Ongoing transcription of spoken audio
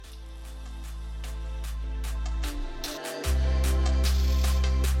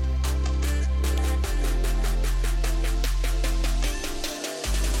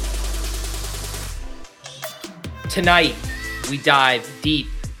Tonight, we dive deep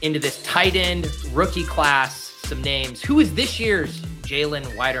into this tight end rookie class. Some names. Who is this year's Jalen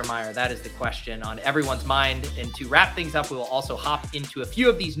Weidermeyer? That is the question on everyone's mind. And to wrap things up, we will also hop into a few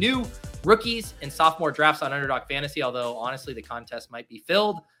of these new rookies and sophomore drafts on Underdog Fantasy, although honestly, the contest might be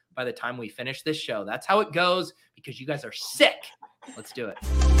filled by the time we finish this show. That's how it goes because you guys are sick. Let's do it.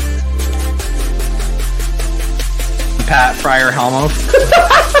 Pat Fryer Helmo.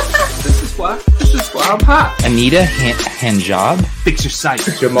 This is why I'm hot. Anita Hanjob. Fix your sight.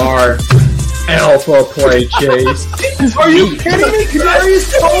 Jamar Alpha Play Chase. Are you kidding me?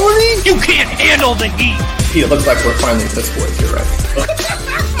 Kadarius Toney? You can't handle the heat. It looks like we're finally fist boys. You're right.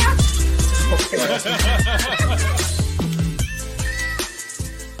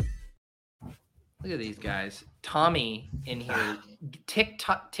 Look at these guys. Tommy in here. Tick,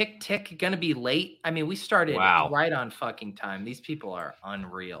 gonna be late. I mean, we started right on fucking time. These people are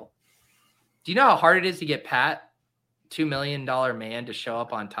unreal. Do you know how hard it is to get Pat, $2 million man, to show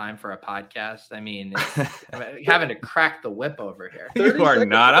up on time for a podcast? I mean, I'm having to crack the whip over here. You are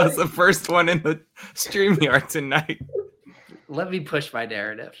not. I was the first one in the StreamYard tonight. Let me push my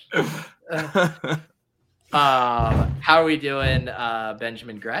narrative. How are we doing,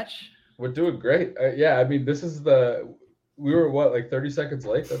 Benjamin Gretsch? We're doing great. Yeah, I mean, we were like 30 seconds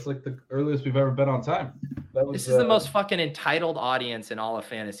late? That's like the earliest we've ever been on time. This is the most fucking entitled audience in all of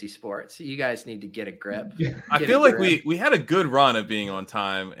fantasy sports. You guys need to get a grip. I feel like we had a good run of being on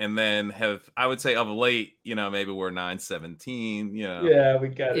time, and then I would say of late, maybe we're 9:17. Yeah, we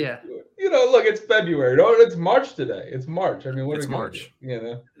got it. Yeah. Look, it's February. No, it's March today. It's March. I mean, it's March.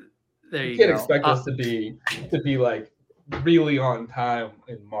 There you can't expect us to be like really on time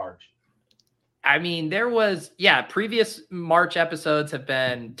in March. I mean, previous March episodes have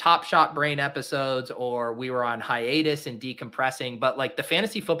been Top Shot Brain episodes, or we were on hiatus and decompressing. But like the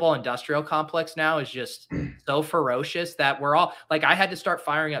fantasy football industrial complex now is just so ferocious that we're all like, I had to start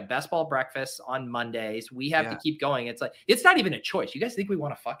firing up Best Ball breakfasts on Mondays. We have to keep going. It's like, it's not even a choice. You guys think we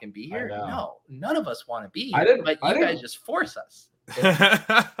want to fucking be here? No, none of us want to be here. But you guys just force us.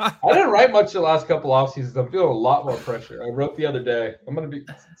 I didn't write much the last couple off seasons. I'm feeling a lot more pressure. I wrote the other day.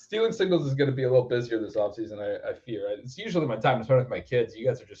 Stealing Singles is going to be a little busier this off season. I fear. It's usually my time to spend with my kids. You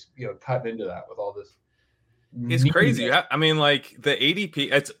guys are just cutting into that with all this. It's crazy. I mean, like the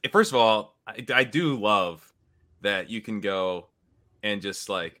ADP. First of all, I do love that you can go and just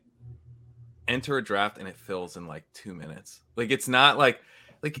like enter a draft and it fills in like 2 minutes. Like it's not like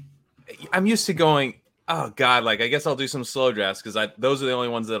I'm used to going, oh God, like I guess I'll do some slow drafts because those are the only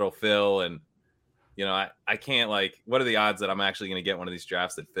ones that'll fill. And I can't what are the odds that I'm actually going to get one of these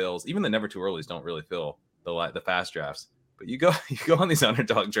drafts that fills? Even the never too earlys don't really fill the fast drafts. But you go on these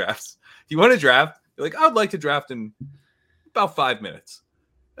underdog drafts. If you want to draft, you're like, I'd like to draft in about 5 minutes.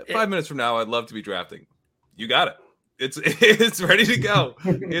 5 minutes from now, I'd love to be drafting. You got it. It's ready to go.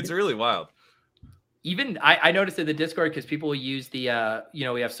 It's really wild. Even I noticed in the Discord, because people will use the,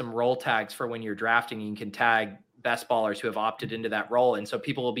 we have some role tags for when you're drafting. You can tag best ballers who have opted into that role. And so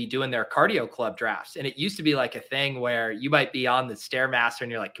people will be doing their cardio club drafts. And it used to be like a thing where you might be on the Stairmaster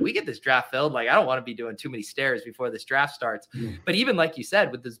and you're like, can we get this draft filled? Like, I don't want to be doing too many stairs before this draft starts. But even like you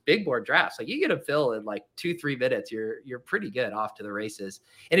said, with this big board drafts, like you get a fill in like 2-3 minutes, you're pretty good off to the races.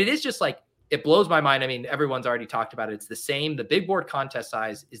 And it is just like, it blows my mind. I mean, everyone's already talked about it. It's the same. The big board contest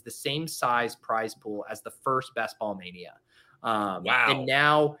size is the same size prize pool as the first Best Ball Mania. Wow. And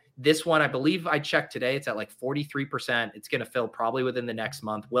now this one, I believe I checked today, it's at like 43%. It's going to fill probably within the next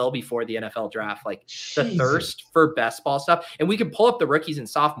month, well before the NFL draft. Like the thirst for best ball stuff. And we can pull up the rookies and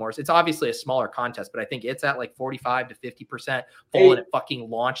sophomores. It's obviously a smaller contest, but I think it's at like 45 to 50% full, and it fucking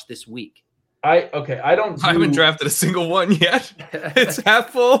launched this week. I haven't drafted a single one yet. It's half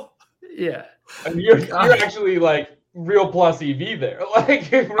full. Yeah. And you're actually like real plus EV there. Like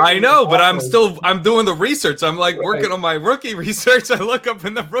I know, but I'm doing the research. I'm like working on my rookie research. I look up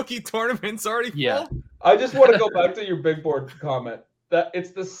and the rookie tournament's already full. I just want to go back to your big board comment. That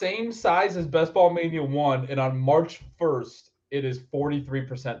it's the same size as Best Ball Mania 1, and on March 1st, it is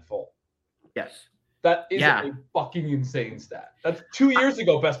 43% full. Yes. That is a fucking insane stat. That's 2 years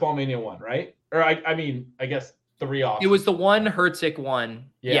ago, Best Ball Mania 1, right? Or I guess 3 off. It was the one Herzig one.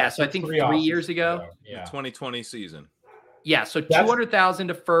 Yeah, so I think 3 years ago. Yeah. 2020 season. Yeah, so 200,000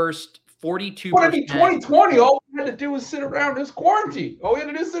 to first, 42%. But I mean, 2020, all we had to do was sit around. It was quarantine. All we had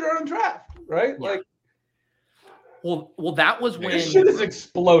to do is sit around and draft, right? Yeah. Like, well, that was when this shit has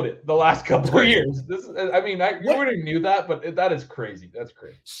exploded the last couple of years. You already knew that, but that is crazy. That's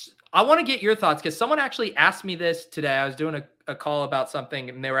crazy. I want to get your thoughts because someone actually asked me this today. I was doing a call about something,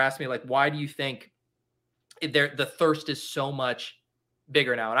 and they were asking me like, why do you think the thirst is so much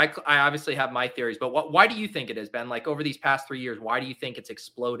bigger now. And I obviously have my theories, but why do you think it has been like over these past 3 years? Why do you think it's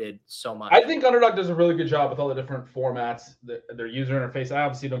exploded so much? I think Underdog does a really good job with all the different formats, their user interface. I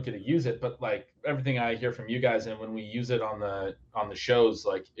obviously don't get to use it, but like everything I hear from you guys, and when we use it on the shows,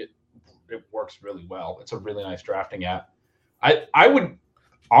 like it works really well. It's a really nice drafting app. I would,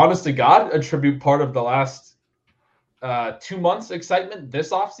 honest to God, attribute part of the last 2 months excitement this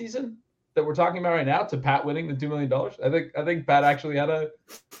offseason that we're talking about right now to Pat winning the $2 million. I think Pat actually had a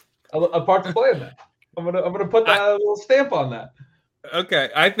part to play in that. I'm gonna put that little stamp on that. Okay,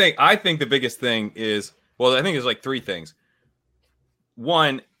 I think the biggest thing is, well, I think there's like 3 things.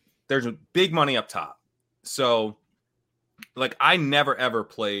 One, there's a big money up top. So, like, I never ever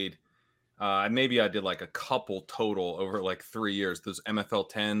played. Maybe I did like a couple total over like 3 years. Those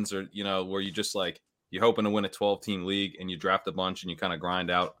MFL 10s, or where you just like you're hoping to win a 12-team league and you draft a bunch and you kind of grind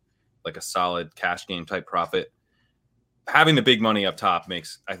out like a solid cash game type profit. Having the big money up top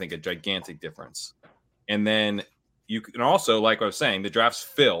makes, I think, a gigantic difference. And then you can also, like I was saying, the drafts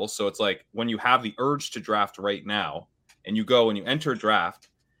fill. So it's like when you have the urge to draft right now and you go and you enter a draft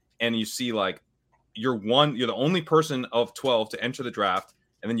and you see like you're the only person of 12 to enter the draft,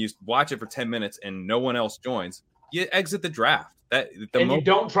 and then you watch it for 10 minutes and no one else joins, you exit the draft. You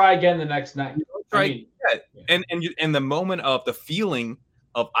don't try again the next night. And the moment of the feeling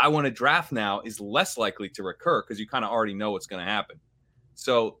of I want to draft now is less likely to recur because you kind of already know what's going to happen.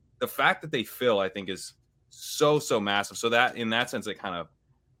 So the fact that they fill, I think, is so massive. So that in that sense, it kind of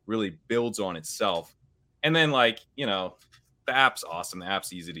really builds on itself. And then the app's awesome. The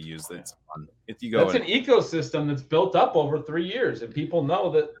app's easy to use. That's fun. If you go, that's an ecosystem that's built up over 3 years, and people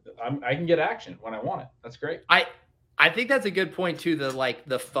know that I can get action when I want it. That's great. I think that's a good point too. The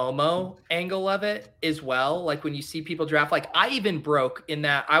FOMO angle of it as well. Like when you see people draft, like I even broke in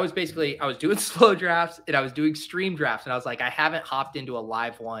that I was doing slow drafts and I was doing stream drafts, and I was like, I haven't hopped into a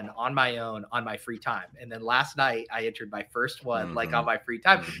live one on my own on my free time. And then last night I entered my first one like on my free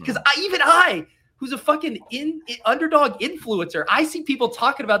time because I who's a fucking underdog influencer, I see people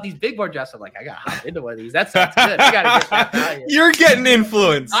talking about these big board drafts. I'm like, I gotta hop into one of these. That sounds good. I gotta get that value. You're getting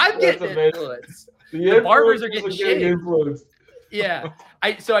influenced. I'm getting influenced. The barbers are getting influenced. Yeah.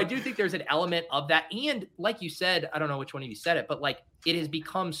 So I do think there's an element of that. And like you said, I don't know which one of you said it, but like it has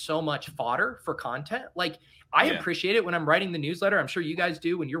become so much fodder for content. Like I appreciate it when I'm writing the newsletter. I'm sure you guys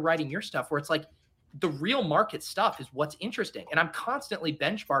do when you're writing your stuff, where it's like the real market stuff is what's interesting. And I'm constantly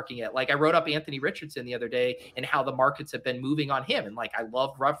benchmarking it. Like I wrote up Anthony Richardson the other day and how the markets have been moving on him. And like, I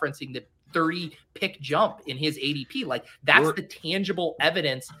love referencing the 30 pick jump in his ADP. Like that's the tangible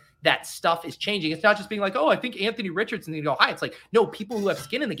evidence that stuff is changing. It's not just being like, oh, I think Anthony Richardson can go high. It's like, no, people who have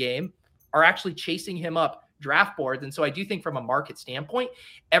skin in the game are actually chasing him up draft boards. And so I do think from a market standpoint,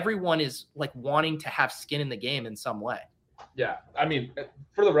 everyone is like wanting to have skin in the game in some way. Yeah. I mean,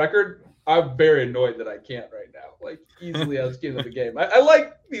 for the record, I'm very annoyed that I can't right now. Like easily have skin in the game. I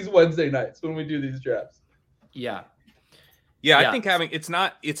like these Wednesday nights when we do these drafts. Yeah. I think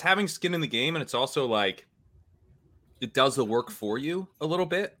it's having skin in the game, and it's also like it does the work for you a little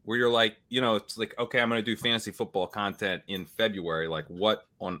bit, where you're like, it's like, okay, I'm going to do fantasy football content in February. Like, what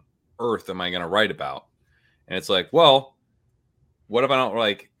on earth am I going to write about? And it's like, well, what if I don't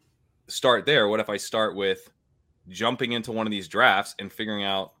like start there? What if I start with jumping into one of these drafts and figuring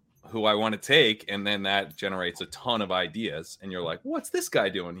out who I want to take, and then that generates a ton of ideas, and you're like, what's this guy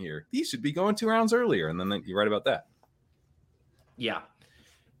doing here? He should be going 2 rounds earlier, and then you write about that. Yeah.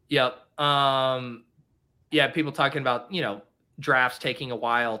 Yep. People talking about, drafts taking a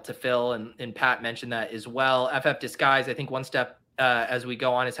while to fill, and Pat mentioned that as well. FF Disguise, I think one step as we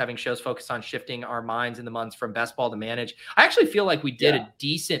go on is having shows focus on shifting our minds in the months from best ball to manage. I actually feel like we did a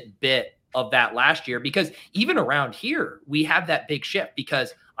decent bit of that last year, because even around here, we have that big shift,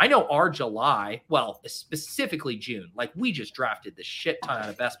 because I know our July, well, specifically June, like we just drafted the shit ton out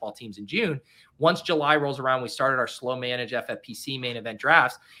of best ball teams in June. Once July rolls around, we started our slow manage FFPC main event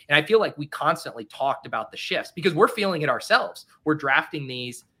drafts. And I feel like we constantly talked about the shifts because we're feeling it ourselves. We're drafting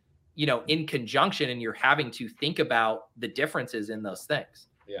these, in conjunction, and you're having to think about the differences in those things.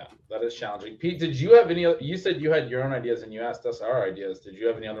 Yeah, that is challenging. Pete, did you have any? You said you had your own ideas and you asked us our ideas. Did you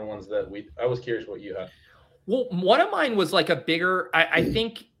have any other ones that I was curious what you had? Well, one of mine was like a bigger, I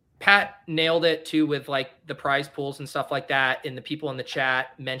think Pat nailed it too, with like the prize pools and stuff like that. And the people in the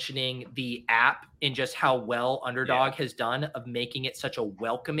chat mentioning the app and just how well Underdog has done of making it such a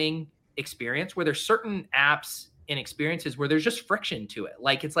welcoming experience, where there's certain apps and experiences where there's just friction to it.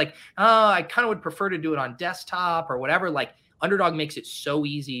 Like, it's like, oh, I kind of would prefer to do it on desktop or whatever. Like, Underdog makes it so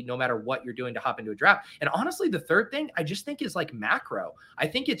easy no matter what you're doing to hop into a draft. And honestly, the third thing I just think is like macro. I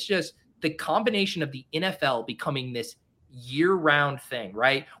think it's just the combination of the NFL becoming this year-round thing,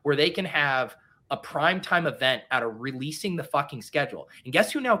 right? Where they can have a primetime event out of releasing the fucking schedule. And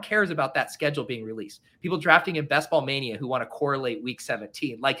guess who now cares about that schedule being released? People drafting in Best Ball Mania who want to correlate week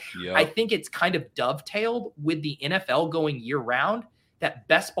 17. Like, I think it's kind of dovetailed with the NFL going year-round, that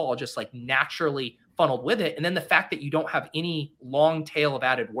Best Ball just like naturally funneled with it. And then the fact that you don't have any long tail of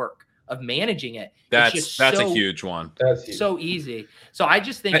added work of managing it. That's a huge one. That's huge. So easy. So I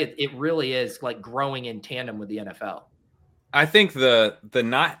just think it really is like growing in tandem with the NFL. I think the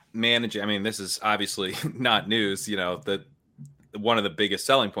not managing, I mean, this is obviously not news, you know, one of the biggest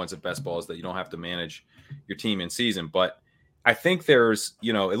selling points of Best Ball is that you don't have to manage your team in season. But I think there's,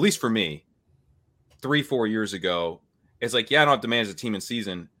 you know, at least for me, 3-4 years ago, it's like, yeah, I don't have to manage the team in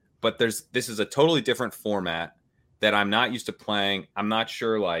season, but this is a totally different format that I'm not used to playing. I'm not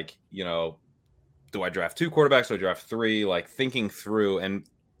sure, like, you know, do I draft 2 quarterbacks? Do I draft 3? Like thinking through and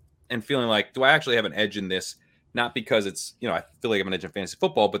feeling like, do I actually have an edge in this? Not because it's, you know, I feel like I have an edge in fantasy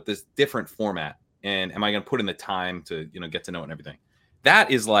football, but this different format. And am I going to put in the time to, you know, get to know it and everything?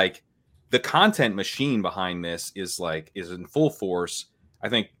 That is like the content machine behind this is in full force. I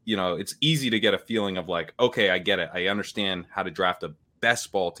think, you know, it's easy to get a feeling of like, okay, I get it. I understand how to draft a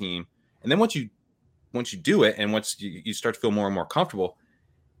best ball team. And then once you do it and once you start to feel more and more comfortable,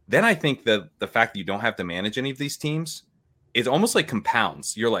 then I think that the fact that you don't have to manage any of these teams is almost like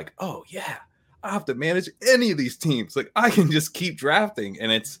compounds. You're like, oh yeah, I don't have to manage any of these teams. Like I can just keep drafting.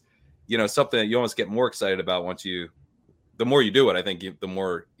 And it's, you know, something that you almost get more excited about the more you do it, I think the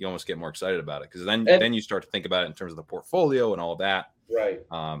more you almost get more excited about it. Cause then you start to think about it in terms of the portfolio and all that. Right.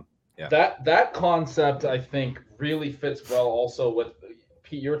 Yeah. That concept, I think, really fits well also with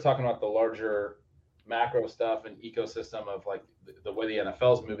Pete, you were talking about the larger macro stuff and ecosystem of like the way the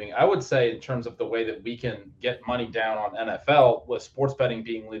NFL is moving. I would say in terms of the way that we can get money down on NFL with sports betting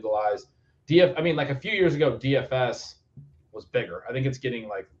being legalized, I mean, like a few years ago, DFS was bigger. I think it's getting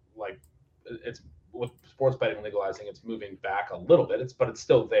like it's with sports betting legalizing, it's moving back a little bit. But it's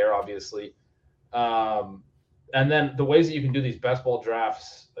still there, obviously. And then the ways that you can do these best ball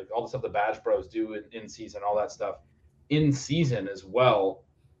drafts, like all the stuff the Badge Bros do in season, all that stuff in season as well.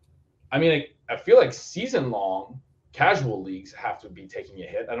 I mean, I feel like season long casual leagues have to be taking a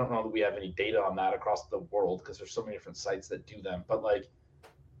hit. I don't know that we have any data on that across the world because there's so many different sites that do them. But like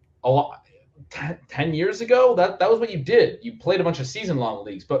a lot, 10 years ago, that was what you did. You played a bunch of season long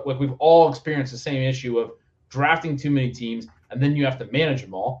leagues, but like we've all experienced the same issue of drafting too many teams, and then you have to manage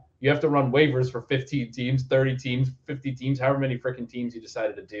them all. You have to run waivers for 15 teams, 30 teams, 50 teams, however many freaking teams you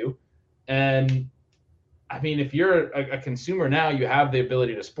decided to do. And I mean, if you're a consumer now, you have the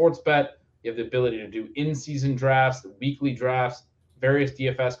ability to sports bet. You have the ability to do in-season drafts, weekly drafts, various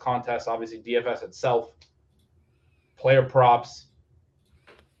DFS contests, obviously DFS itself, player props.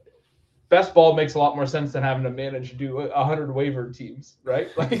 Best ball makes a lot more sense than having to manage to do 100 waiver teams, right?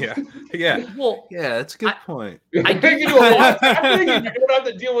 Like, yeah. Well, Yeah, that's a good point. I think you do a lot. I think you don't have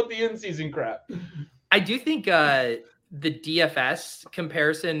to deal with the in-season crap. I do think the DFS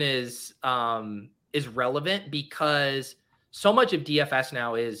comparison is relevant because so much of DFS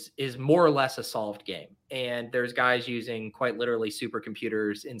now is more or less a solved game. And there's guys using quite literally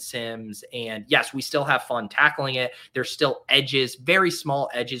supercomputers in sims. And yes, we still have fun tackling it. There's still edges, very small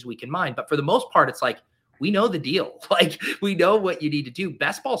edges we can mine. But for the most part, it's like, we know the deal. Like we know what you need to do.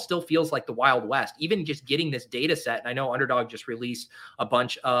 Best ball still feels like the Wild West, even just getting this data set. And I know Underdog just released a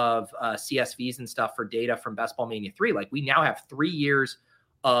bunch of CSVs and stuff for data from Best Ball Mania 3. Like we now have 3 years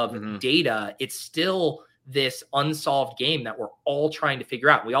of data. It's still this unsolved game that we're all trying to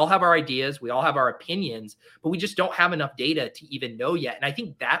figure out. We all have our ideas, we all have our opinions, but we just don't have enough data to even know yet. And I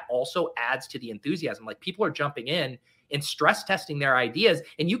think that also adds to the enthusiasm. Like people are jumping in and stress testing their ideas.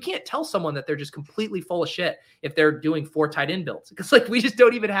 And you can't tell someone that they're just completely full of shit if they're doing 4 tight end builds. Because like we just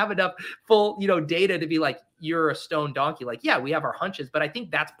don't even have enough full, data to be like, you're a stone donkey. Like, yeah, we have our hunches, but I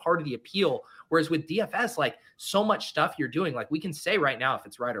think that's part of the appeal. Whereas with DFS, like so much stuff you're doing, like we can say right now if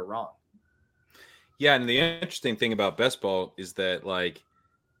it's right or wrong. Yeah, and the interesting thing about best ball is that like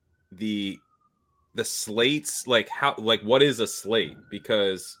the slates, like what is a slate?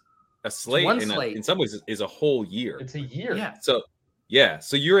 Because a slate in some ways is a whole year. It's a year. Yeah.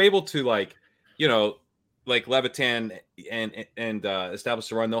 So you're able to like Levitan and Establish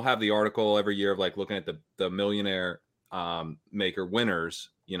the Run, they'll have the article every year of like looking at the millionaire maker winners,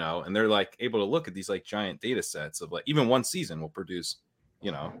 and they're like able to look at these like giant data sets of like even one season will produce,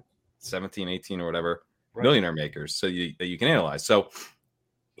 17, 18 or whatever millionaire makers that you can analyze. So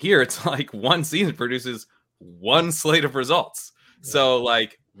here it's like one season produces one slate of results. Yeah. So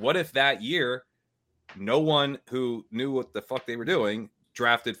like, what if that year no one who knew what the fuck they were doing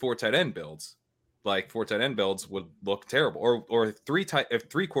drafted 4 tight end builds? like 4 tight end builds would look terrible, or if 3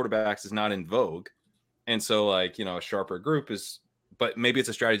 quarterbacks is not in vogue, and so like a sharper group is, but maybe it's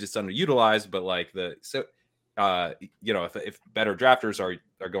a strategy that's underutilized, but like if better drafters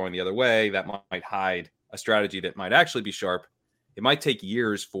are going the other way, that might hide a strategy that might actually be sharp. It might take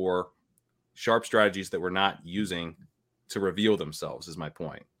years for sharp strategies that we're not using to reveal themselves, is my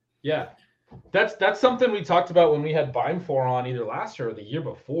point. Yeah. That's something we talked about when we had Beimfohr on either last year or the year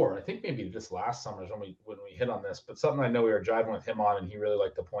before. I think maybe this last summer when we hit on this, but something I know we were driving with him on, and he really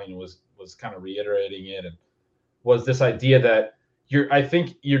liked the point and was kind of reiterating it, and was this idea that I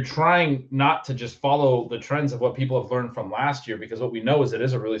think you're trying not to just follow the trends of what people have learned from last year, because what we know is it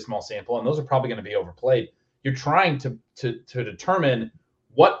is a really small sample, and those are probably going to be overplayed. You're trying to determine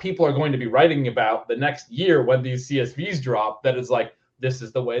what people are going to be writing about the next year when these CSVs drop. That is like, this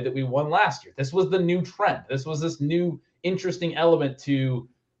is the way that we won last year. This was the new trend. This was this new interesting element to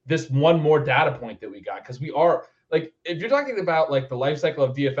this one more data point that we got. Because we are like, if you're talking about like the life cycle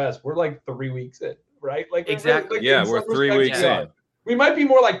of DFS, we're like 3 weeks in, right? Like exactly. We're 3 weeks in. We might be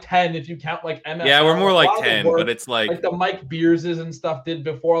more like 10 if you count like MSR. Yeah, we're more like 10, but it's like the Mike Beerses and stuff did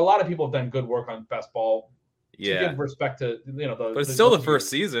before. A lot of people have done good work on best ball. Yeah, to give respect to but it's still the first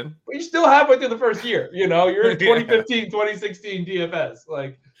season. But you're still halfway through the first year. You're in 2015, 2016 DFS.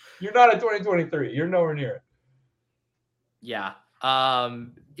 Like, you're not at 2023. You're nowhere near it. Yeah.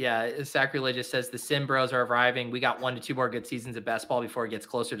 Sacrilegious says the Sim Bros are arriving. We got 1 to 2 more good seasons of best ball before it gets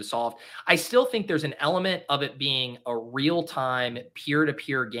closer to solved. I still think there's an element of it being a real-time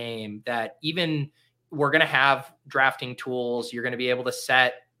peer-to-peer game that even we're going to have drafting tools. You're going to be able to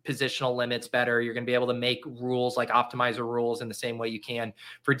set positional limits better. You're going to be able to make rules like optimizer rules in the same way you can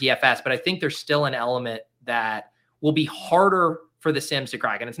for DFS. But I think there's still an element that will be harder for the Sims to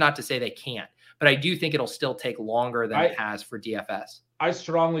crack. And it's not to say they can't, but I do think it'll still take longer than it has for DFS. I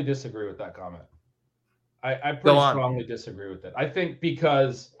strongly disagree with that comment. I pretty strongly disagree with it. I think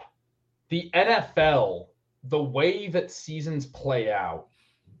because the NFL, the way that seasons play out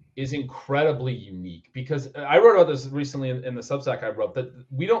is incredibly unique, because I wrote about this recently in the Substack I wrote, that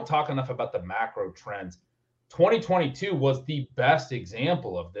we don't talk enough about the macro trends. 2022 was the best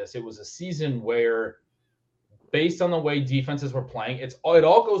example of this. It was a season where, based on the way defenses were playing, it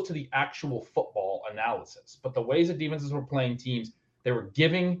all goes to the actual football analysis. But the ways that defenses were playing teams, they were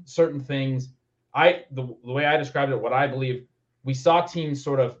giving certain things. The way I described it, what I believe, we saw teams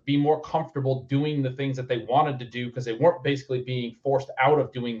sort of be more comfortable doing the things that they wanted to do because they weren't basically being forced out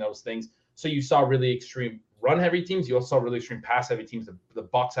of doing those things. So you saw really extreme run-heavy teams. You also saw really extreme pass-heavy teams. The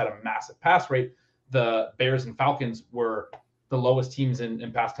Bucs had a massive pass rate. The Bears and Falcons were the lowest teams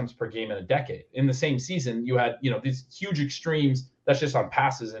in pass attempts per game in a decade. In the same season, you had these huge extremes. That's just on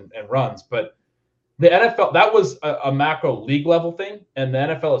passes and runs. But the NFL, that was a macro league level thing, and the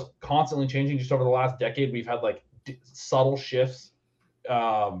NFL is constantly changing. Just over the last decade, we've had like subtle shifts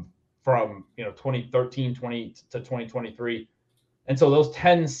from 2013 to 2023, and so those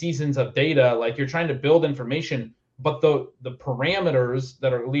 10 seasons of data, like, you're trying to build information, but the parameters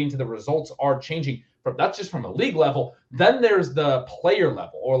that are leading to the results are changing. That's just from a league level. Then there's the player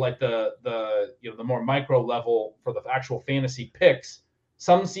level, or like the more micro level for the actual fantasy picks.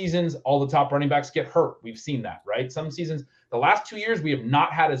 Some seasons, all the top running backs get hurt. We've seen that, right? Some seasons, the last 2 years, we have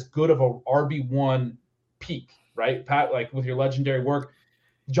not had as good of a RB1 peak, right? Pat, like with your legendary work,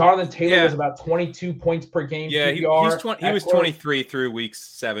 Jonathan Taylor was about 22 points per game. Yeah, he was 23 through week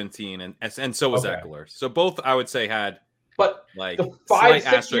 17, and so was Eckler. So both, I would say, had, but like the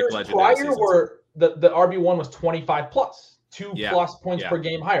 5-6 years prior were the RB1 was 25 plus, 2 plus points per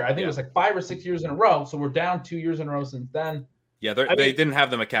game higher. I think it was like 5 or 6 years in a row. So we're down 2 years in a row since then. Yeah, they didn't have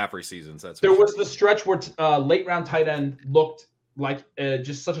the McCaffrey seasons. There was the stretch where late round tight end looked like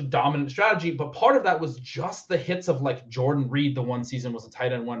just such a dominant strategy, but part of that was just the hits of like Jordan Reed. The one season was a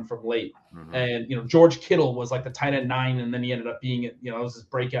tight end 1 from late, and George Kittle was like the tight end 9, and then he ended up being it was his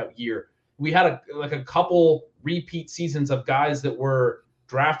breakout year. We had a couple repeat seasons of guys that were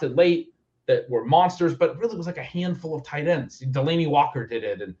drafted late that were monsters, but really was like a handful of tight ends. Delaney Walker did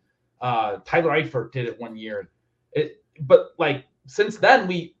it, and Tyler Eifert did it one year. But like since then,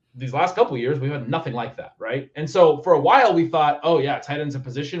 these last couple of years, we've had nothing like that, right? And so for a while, we thought, oh yeah, tight end's a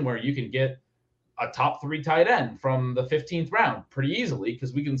position where you can get a top 3 tight end from the 15th round pretty easily,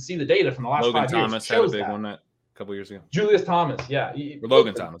 because we can see the data from the last 5 years. Logan Thomas had a big one that a couple years ago. Julius Thomas, yeah. Or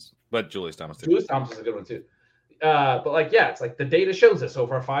Logan Thomas, but Julius Thomas too. Julius Thomas is a good one too. But like, yeah, it's like the data shows us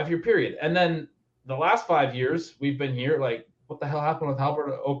over a 5-year period. And then the last 5 years, we've been here like, what the hell happened with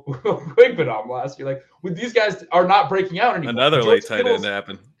Albert Okwuegbunam last year? Like, these guys are not breaking out anymore. Another late tight end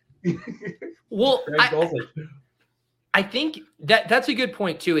happened. Well, I think that's a good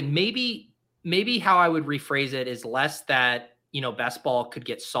point too. And maybe maybe how I would rephrase it is less that, best ball could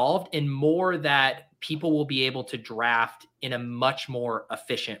get solved and more that people will be able to draft in a much more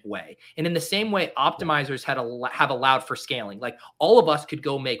efficient way. And in the same way, optimizers have allowed for scaling. Like all of us could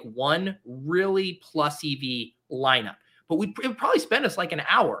go make one really plus EV lineup, but it would probably spend us like an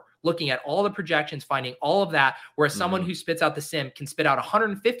hour looking at all the projections, finding all of that, whereas someone who spits out the sim can spit out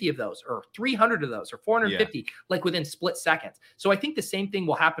 150 of those or 300 of those or 450, like within split seconds. So I think the same thing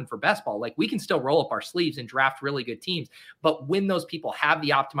will happen for best ball. Like we can still roll up our sleeves and draft really good teams, but when those people have the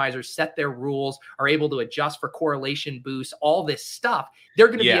optimizers, set their rules, are able to adjust for correlation boosts, all this stuff, they're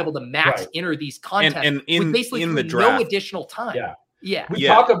going to be able to max enter these contests with basically in the draft, no additional time. We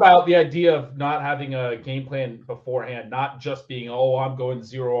talk about the idea of not having a game plan beforehand, not just being, I'm going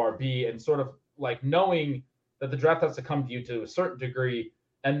 0 RB, and sort of like knowing that the draft has to come to you to a certain degree.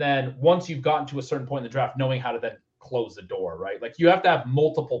 And then once you've gotten to a certain point in the draft, knowing how to then close the door, right? Like you have to have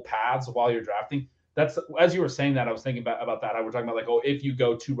multiple paths while you're drafting. That's, as you were saying that, I was thinking about that. I was talking about like, if you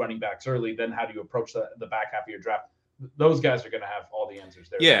go 2 running backs early, then how do you approach the back half of your draft? Those guys are going to have all the answers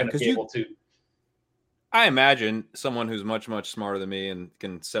there. Yeah, because able to. I imagine someone who's much, much smarter than me and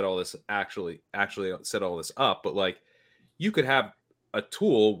can set all this actually set all this up. But like you could have a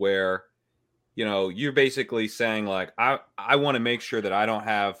tool where, you're basically saying like, I want to make sure that I don't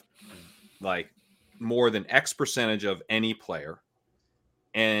have like more than X percentage of any player.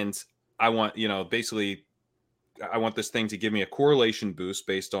 And I want, basically I want this thing to give me a correlation boost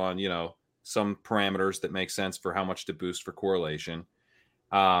based on, some parameters that make sense for how much to boost for correlation.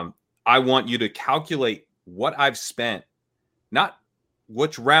 I want you to calculate what I've spent, not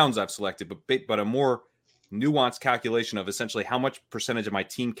which rounds I've selected, but a more nuanced calculation of essentially how much percentage of my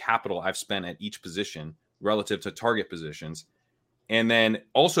team capital I've spent at each position relative to target positions. And then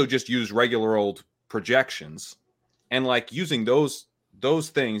also just use regular old projections. And like using those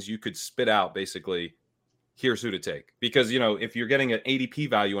things, you could spit out basically, here's who to take. Because, if you're getting an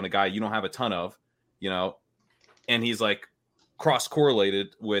ADP value on a guy you don't have a ton of, and he's like,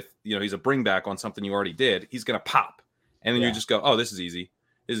 cross-correlated with, he's a bring back on something you already did, he's going to pop. And then you just go, this is easy.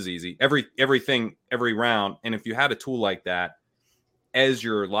 This is easy. Every round. And if you had a tool like that as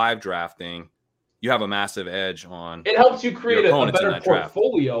you're live drafting, you have a massive edge on. It helps you create a better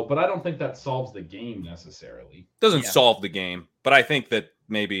portfolio, but I don't think that solves the game necessarily. Doesn't solve the game, but I think that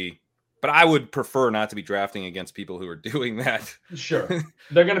but I would prefer not to be drafting against people who are doing that. Sure.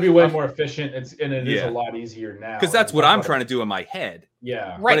 They're going to be way more efficient. It is a lot easier now. Because that's what I'm trying to do in my head.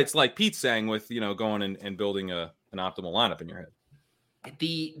 Yeah. Right. But it's like Pete's saying with, going and building an optimal lineup in your head.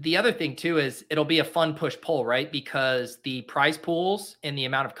 The other thing too is it'll be a fun push-pull, right? Because the prize pools and the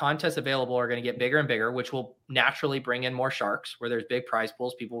amount of contests available are going to get bigger and bigger, which will naturally bring in more sharks. Where there's big prize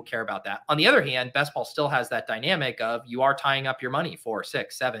pools, people will care about that. On the other hand, best ball still has that dynamic of you are tying up your money for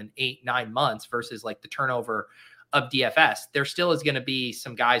 6, 7, 8, 9 months versus like the turnover of DFS. There still is going to be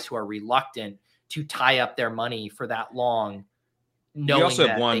some guys who are reluctant to tie up their money for that long, knowing you also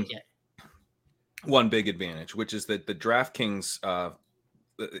that have one big advantage, which is that the DraftKings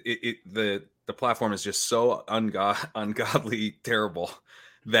the platform is just so ungodly terrible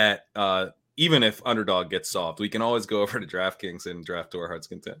that even if underdog gets solved, we can always go over to DraftKings and draft to our heart's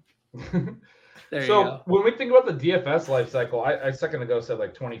content. So when we think about the DFS life cycle, I a second ago said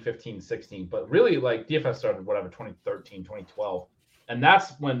like 2015, 16, but really like DFS started 2013, 2012. And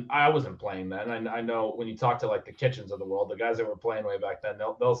that's when I wasn't playing then. And I know when you talk to like the Kitchens of the world, the guys that were playing way back then,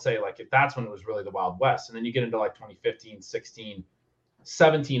 they'll say like if that's when it was really the Wild West. And then you get into like 2015, 16,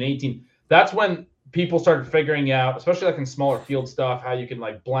 17, 18. That's when people started figuring out, especially like in smaller field stuff, how you can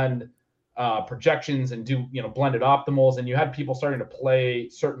like blend projections and do, blended optimals. And you had people starting to play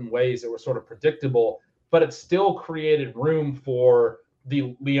certain ways that were sort of predictable, but it still created room for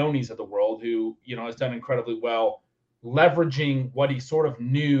the Leonis of the world who, has done incredibly well, leveraging what he sort of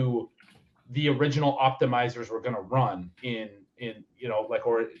knew the original optimizers were going to run in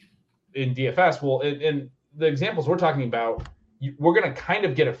DFS. Well, in the examples we're talking about, we're going to kind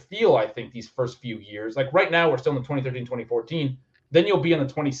of get a feel, I think, these first few years. Like right now, we're still in the 2013, 2014. Then you'll be in the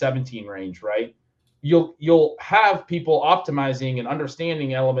 2017 range, right? You'll have people optimizing and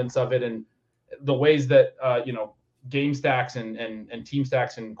understanding elements of it and the ways that, game stacks and team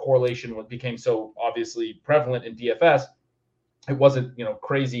stacks and correlation became so obviously prevalent in DFS. It wasn't,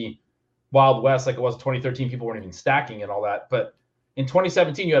 crazy Wild West like it was in 2013. People weren't even stacking and all that. But in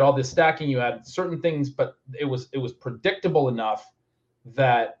 2017, you had all this stacking, you had certain things, but it was predictable enough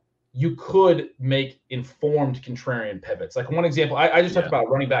that you could make informed contrarian pivots. Like one example, I just talked about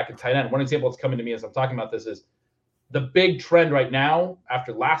running back and tight end. One example that's coming to me as I'm talking about this is the big trend right now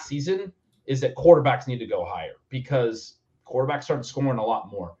after last season is that quarterbacks need to go higher because quarterbacks started scoring a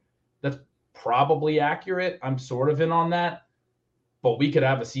lot more. That's probably accurate. I'm sort of in on that. But we could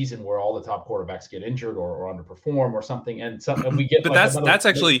have a season where all the top quarterbacks get injured or underperform or something, and we get. But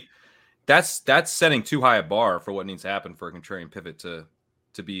that's setting too high a bar for what needs to happen for a contrarian pivot to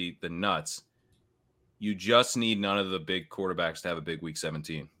be the nuts. You just need none of the big quarterbacks to have a big week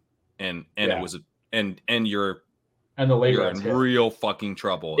 17, and it was you're in real fucking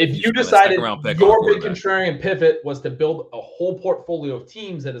trouble if you decided your big contrarian pivot was to build a whole portfolio of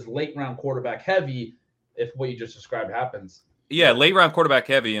teams that is late round quarterback heavy. If what you just described happens. Yeah, late round quarterback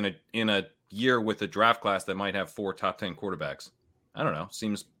heavy in a year with a draft class that might have 4 top 10 quarterbacks. I don't know.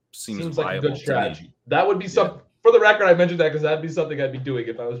 Seems like a good strategy. That would be something. For the record, I mentioned that because that'd be something I'd be doing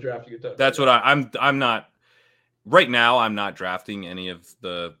if I was drafting a touchdown. That's what I'm not. Right now, I'm not drafting any of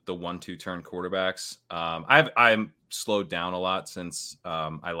the 1-2 turn quarterbacks. I'm slowed down a lot since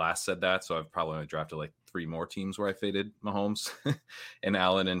I last said that, so I've probably only drafted like 3 more teams where I faded Mahomes and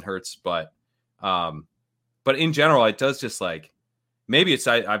Allen and Hurts, but in general, it does just like maybe it's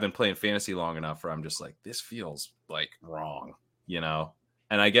I've been playing fantasy long enough where I'm just like this feels like wrong, you know.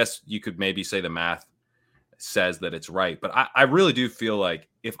 And I guess you could maybe say the math says that it's right, but I really do feel like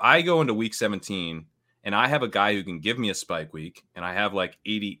if I go into week 17 and I have a guy who can give me a spike week, and I have like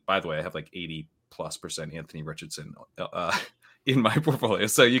 80. By the way, I have like 80+% Anthony Richardson in my portfolio,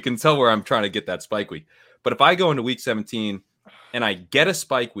 so you can tell where I'm trying to get that spike week. But if I go into week 17 and I get a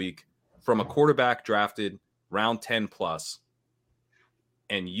spike week from a quarterback drafted round 10 plus,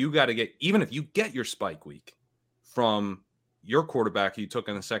 and you got to get, even if you get your spike week from your quarterback you took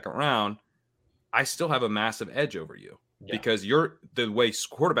in the second round, I still have a massive edge over you because the way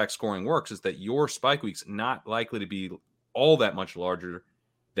quarterback scoring works is that your spike week's not likely to be all that much larger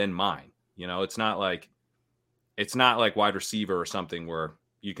than mine. You know, it's not like wide receiver or something where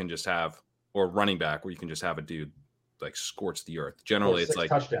you can just have, or running back where you can just have a dude like scorch the earth. Generally, it's like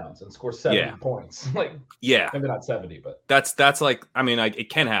touchdowns and score 70 points. Like, maybe not 70, but that's like, I mean, it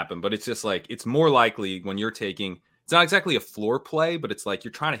can happen, but it's just like, it's more likely when you're taking, it's not exactly a floor play, but it's like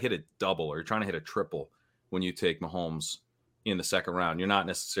you're trying to hit a double or you're trying to hit a triple when you take Mahomes in the second round. You're not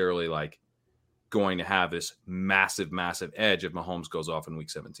necessarily like going to have this massive edge if Mahomes goes off in week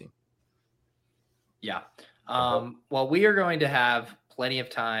 17. Yeah. Well, we are going to have plenty of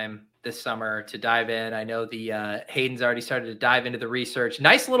time this summer to dive in. I know the Hayden's already started to dive into the research.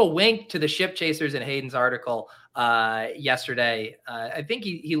 Nice little wink to the Ship Chasers in Hayden's article yesterday. I think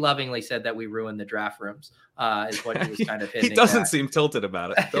he lovingly said that we ruined the draft rooms is what he was kind of hinting He doesn't at. seem tilted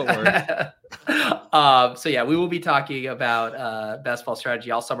about it. Don't worry. So yeah, we will be talking about best ball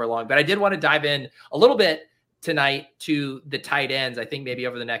strategy all summer long, but I did want to dive in a little bit tonight to the tight ends. I think maybe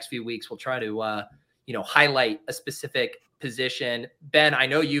over the next few weeks, we'll try to, highlight a specific position. Ben, I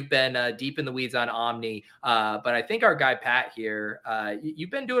know you've been deep in the weeds on Omni, but I think our guy Pat here,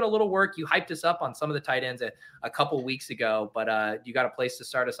 you've been doing a little work. You hyped us up on some of the tight ends a couple weeks ago, but you got a place to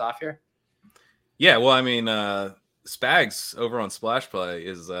start us off here? Yeah, well, I mean, Spags over on Splash Play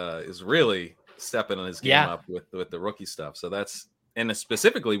is really stepping on his game up with the rookie stuff. So that's, and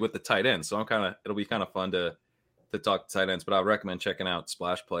specifically with the tight ends. So it'll be kind of fun to talk to tight ends, but I would recommend checking out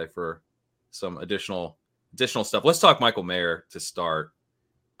Splash Play for some additional stuff. Let's talk Michael Mayer to start.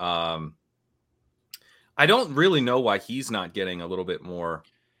 I don't really know why he's not getting a little bit more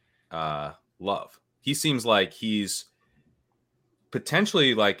love. He seems like he's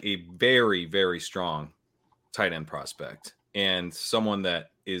potentially like a very, very strong tight end prospect and someone that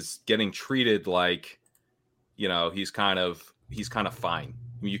is getting treated like, he's kind of fine.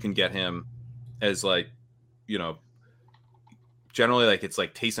 You can get him as like, generally, like it's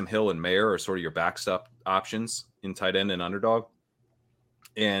like Taysom Hill and Mayer are sort of your backstop options in tight end and underdog.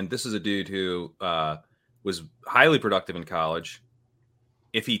 And this is a dude who was highly productive in college.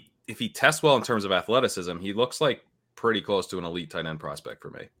 If he tests well in terms of athleticism, he looks like pretty close to an elite tight end prospect for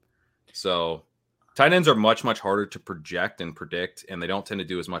me. So tight ends are much, much harder to project and predict, and they don't tend to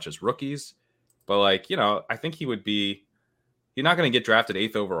do as much as rookies. But like, I think he's not going to get drafted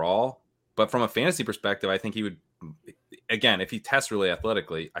 8th overall, but from a fantasy perspective, I think he would, again, if he tests really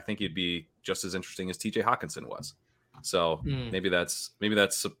athletically, I think he'd be just as interesting as TJ Hawkinson was. So maybe that's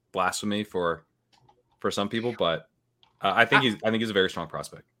a blasphemy for some people, but I think he's a very strong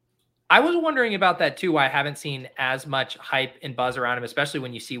prospect. I was wondering about that too. Why I haven't seen as much hype and buzz around him, especially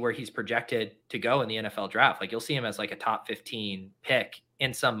when you see where he's projected to go in the NFL draft. Like you'll see him as like a top 15 pick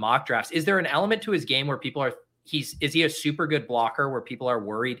in some mock drafts. Is there an element to his game where people are, is he a super good blocker where people are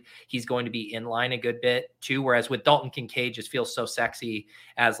worried he's going to be in line a good bit too? Whereas with Dalton Kincaid just feels so sexy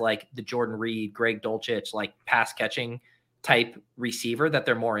as like the Jordan Reed, Greg Dulcich, like pass catching type receiver that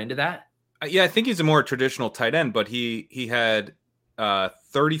they're more into that. Yeah, I think he's a more traditional tight end, but he had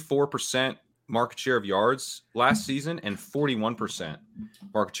 34% market share of yards last season and 41%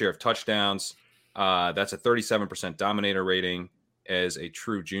 market share of touchdowns. That's a 37% dominator rating as a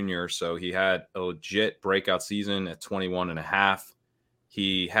true junior. So he had a legit breakout season at 21.5.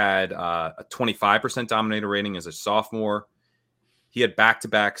 He had a 25% dominator rating as a sophomore. He had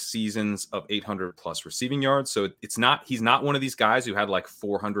back-to-back seasons of 800 plus receiving yards. So he's not one of these guys who had like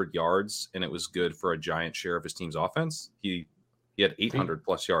 400 yards and it was good for a giant share of his team's offense. He had 800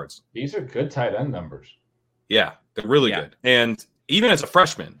 plus yards. These are good tight end numbers. Yeah, they're really good. And even as a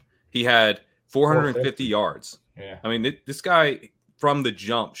freshman, he had 450 yards. Yeah. I mean, this guy from the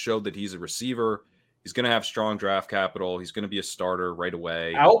jump showed that he's a receiver. He's going to have strong draft capital. He's going to be a starter right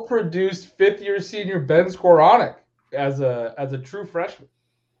away. Outproduced fifth-year senior Ben Skowronek as a true freshman.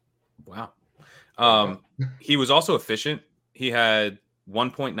 Wow. He was also efficient. He had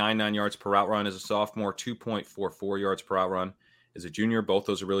 1.99 yards per route run as a sophomore, 2.44 yards per route run as a junior. Both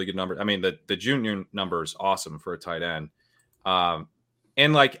those are really good numbers. I mean, the junior number is awesome for a tight end.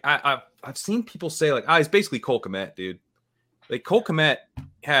 And like I've seen people say like, he's basically Cole Kmet, dude. Like Cole Kmet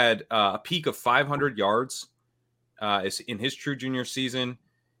had a peak of 500 yards in his true junior season.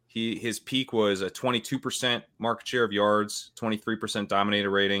 His peak was a 22% market share of yards, 23% dominator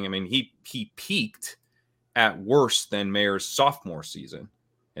rating. I mean, he peaked at worse than Mayer's sophomore season.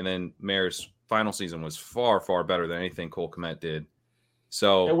 And then Mayer's final season was far, far better than anything Cole Kmet did.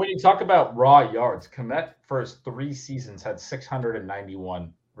 So, and when you talk about raw yards, Kmet for his 3 seasons had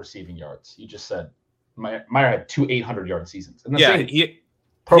 691 receiving yards. You just said Mayer had 2 800-yard seasons.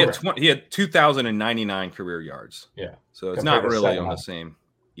 He had 2,099 career yards. Yeah. So it's not really on the same.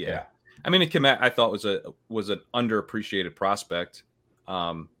 Yeah. I mean, Kmet I thought was an underappreciated prospect.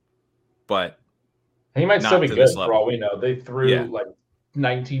 But he might still be good for all we know. They threw like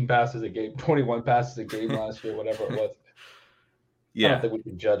 19 passes a game, 21 passes a game last year, whatever it was. I don't think we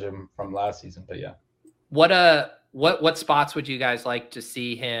can judge him from last season, but yeah. What spots would you guys like to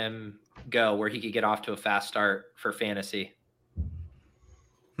see him go where he could get off to a fast start for fantasy?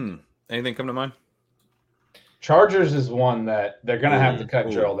 Anything come to mind? Chargers is one that they're going to have to cut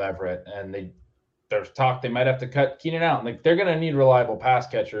Gerald Everett, and there's talk they might have to cut Keenan Allen. Like they're going to need reliable pass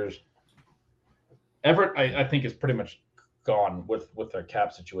catchers. Everett, I think, is pretty much gone with their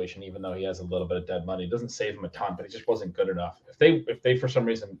cap situation, even though he has a little bit of dead money. It doesn't save him a ton, but he just wasn't good enough. If they for some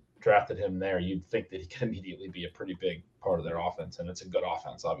reason drafted him there, you'd think that he could immediately be a pretty big part of their offense, and it's a good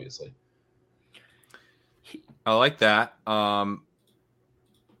offense, obviously. I like that.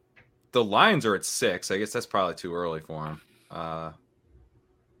 The Lions are at 6. I guess that's probably too early for him.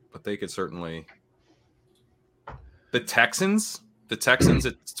 But they could certainly. The Texans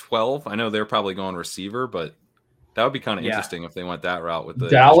at 12. I know they're probably going receiver, but that would be kind of interesting if they went that route with the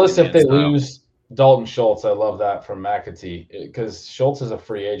Dallas. If they lose Dalton Schultz, I love that from McAtee because Schultz is a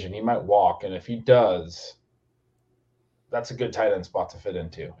free agent. He might walk, and if he does, that's a good tight end spot to fit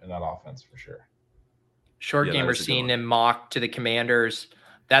into in that offense for sure. Short gamer seeing him mock to the Commanders.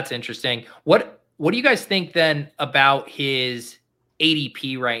 That's interesting. What do you guys think then about his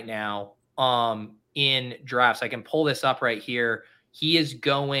ADP right now in drafts? I can pull this up right here. He is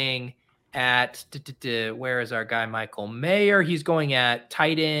going at where is our guy Michael Mayer? He's going at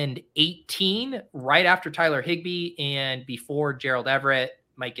tight end 18, right after Tyler Higbee and before Gerald Everett,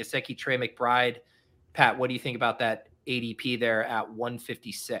 Mike Gesicki, Trey McBride. Pat, what do you think about that ADP there at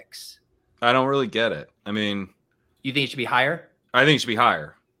 156? I don't really get it. I mean, you think it should be higher? I think it should be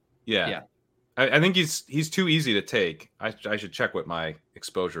higher. Yeah. I think he's too easy to take. I should check what my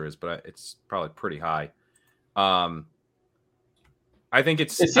exposure is, but it's probably pretty high. I think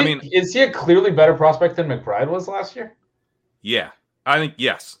it's. Is he a clearly better prospect than McBride was last year? Yeah, I think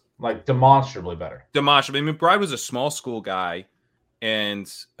yes. Like demonstrably better. Demonstrably. McBride was a small school guy, and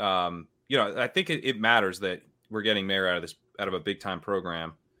I think it matters that we're getting Mayer out of a big time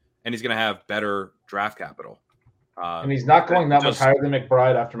program, and he's going to have better draft capital. And he's not going that much higher than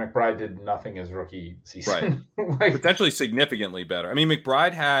McBride after McBride did nothing his rookie season. Right. Potentially significantly better. I mean,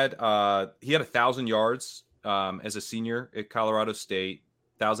 McBride had 1,000 yards as a senior at Colorado State,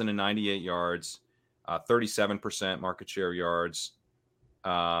 1,098 yards, 37% market share of yards,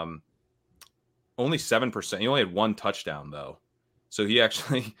 only 7%. He only had 1 touchdown though. So he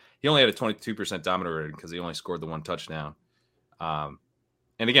only had a 22% dominator rating because he only scored the 1 touchdown. And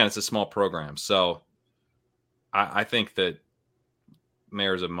again, it's a small program. So I think that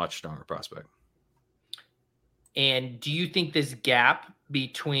Mayer's a much stronger prospect. And do you think this gap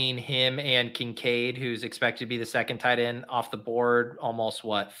between him and Kincaid, who's expected to be the second tight end off the board, almost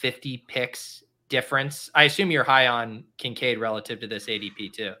 50 picks difference? I assume you're high on Kincaid relative to this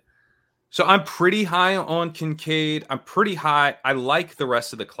ADP too. So I'm pretty high on Kincaid. I'm pretty high. I like the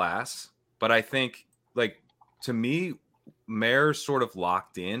rest of the class. but I think, like, to me, Mayer's sort of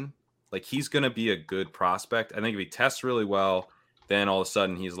locked in. Like, he's going to be a good prospect. I think if he tests really well, then all of a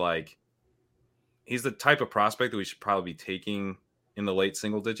sudden he's the type of prospect that we should probably be taking in the late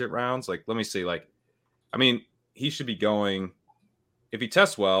single-digit rounds. Like, let me see. Like, I mean, he should be going, if he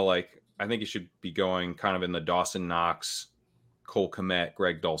tests well, like, I think he should be going kind of in the Dawson Knox, Cole Kmet,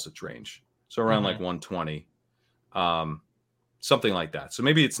 Greg Dulcich range. So around like 120, something like that. So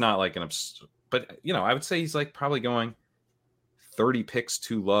maybe it's not like but I would say he's like probably going 30 picks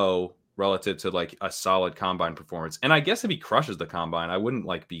too low relative to like a solid combine performance. And I guess if he crushes the combine, I wouldn't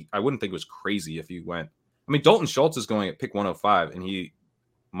think it was crazy if he went. I mean, Dalton Schultz is going at pick 105, and he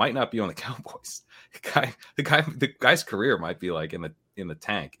might not be on the Cowboys. The guy's career might be like in the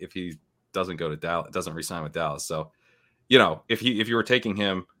tank if he doesn't go to Dallas, doesn't resign with Dallas. So, if you were taking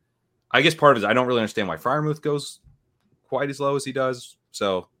him, I guess part of it is I don't really understand why Freiermuth goes quite as low as he does.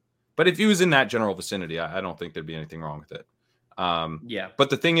 So, but if he was in that general vicinity, I don't think there'd be anything wrong with it. But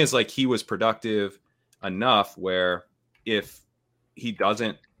the thing is, like, he was productive enough where if he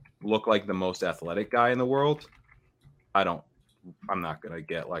doesn't look like the most athletic guy in the world, I'm not going to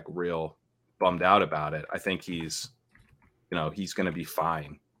get like real bummed out about it. I think he's going to be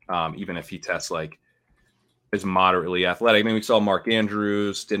fine. Even if he tests like is moderately athletic. I mean, we saw Mark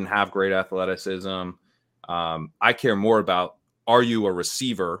Andrews didn't have great athleticism. I care more about, are you a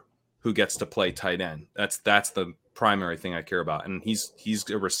receiver who gets to play tight end? That's the primary thing I care about. And he's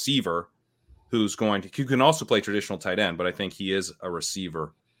a receiver who can also play traditional tight end, but I think he is a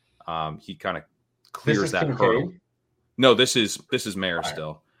receiver. He kind of clears that hurdle. No, this is Mayer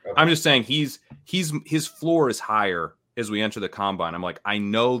still. Okay. I'm just saying his floor is higher as we enter the combine. I'm like, I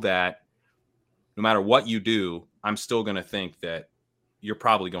know that no matter what you do, I'm still going to think that you're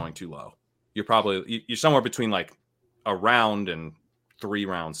probably going too low. You're somewhere between like a round and 3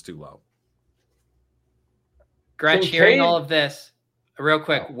 rounds too low. Gretch, hearing all of this, real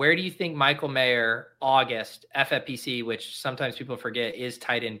quick, where do you think Michael Mayer, August, FFPC, which sometimes people forget is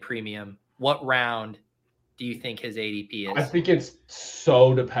tight end premium, what round do you think his ADP is? I think it's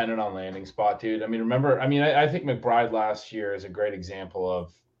so dependent on landing spot, dude. I mean, I think McBride last year is a great example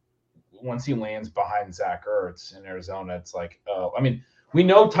of once he lands behind Zach Ertz in Arizona, it's like, we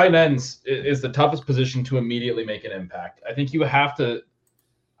know tight ends is the toughest position to immediately make an impact. I think you have to,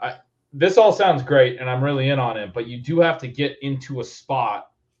 this all sounds great and I'm really in on it, but you do have to get into a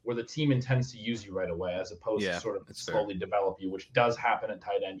spot where the team intends to use you right away, as opposed to sort of slowly develop you, which does happen at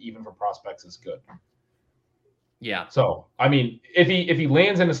tight end, even for prospects is good. Yeah. So, I mean, if he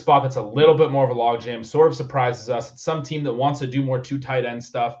lands in a spot that's a little bit more of a logjam, sort of surprises us. It's some team that wants to do more 2 tight end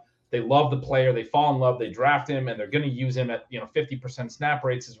stuff. They love the player. They fall in love. They draft him, and they're going to use him at 50% snap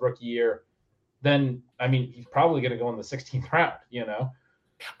rates his rookie year. Then, I mean, he's probably going to go in the 16th round.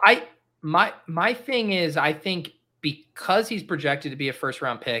 My thing is, I think because he's projected to be a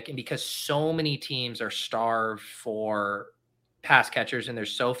first-round pick, and because so many teams are starved for pass catchers, and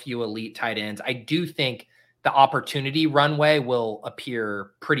there's so few elite tight ends, I do think the opportunity runway will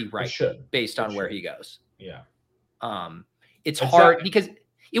appear pretty right based on where he goes. Yeah. It's hard because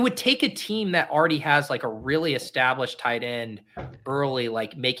it would take a team that already has like a really established tight end early,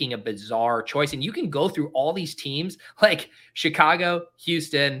 like making a bizarre choice. And you can go through all these teams like Chicago,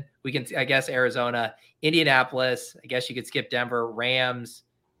 Houston, I guess Arizona, Indianapolis, I guess you could skip Denver, Rams,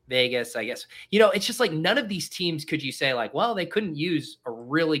 Vegas, I guess. It's just like none of these teams could you say like, well, they couldn't use a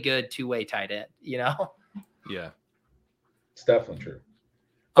really good 2-way tight end, Yeah. It's definitely true.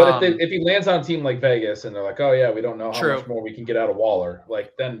 But if he lands on a team like Vegas and they're like, oh, yeah, we don't know how much more we can get out of Waller,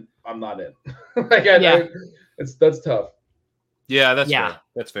 like, then I'm not in. That's tough. Yeah, that's fair.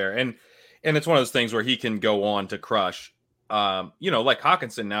 That's fair. And it's one of those things where he can go on to crush. Like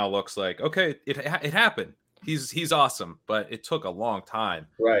Hawkinson now looks like, okay, it happened. He's awesome, but it took a long time.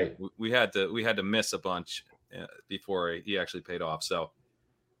 Right. We had to miss a bunch before he actually paid off. So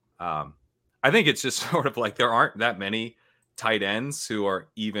I think it's just sort of like there aren't that many tight ends who are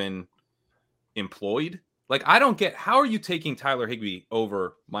even employed. Like, I don't get, how are you taking Tyler Higbee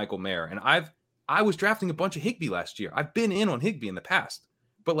over Michael Mayer? And I was drafting a bunch of Higbee last year. I've been in on Higbee in the past,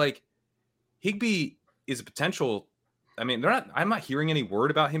 but like Higbee is a potential. I mean, I'm not hearing any word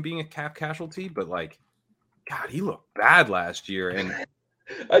about him being a cap casualty, but like, God, he looked bad last year. And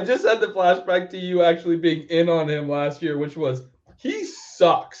I just had the flashback to you actually being in on him last year, which was, he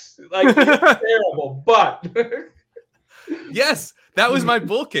sucks. Like, he's terrible, but yes, that was my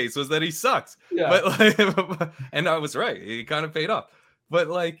bull case, was that he sucks. Yeah. But and I was right. He kind of paid off. But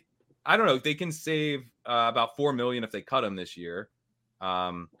like, I don't know. They can save about $4 million if they cut him this year.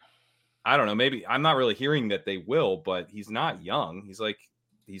 I don't know. Maybe I'm not really hearing that they will, but he's not young.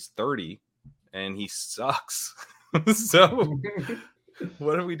 He's 30. and he sucks. So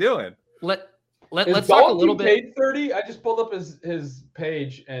what are we doing? Let's Is talk a Dalton little bit. Kincaid 30? I just pulled up his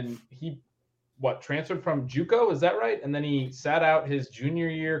page, and he transferred from JUCO? Is that right? And then he sat out his junior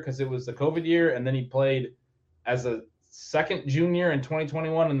year because it was the COVID year, and then he played as a second junior in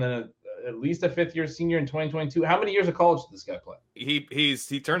 2021, and then at least a fifth year senior in 2022. How many years of college did this guy play?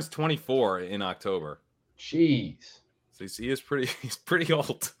 He turns 24 in October. Jeez. So he's pretty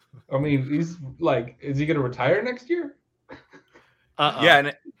old. I mean, he's like, is he going to retire next year?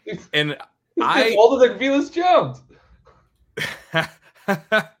 Yeah, and I older than Velus Jones.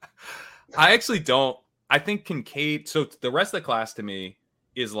 I actually don't. I think Kincaid. So the rest of the class to me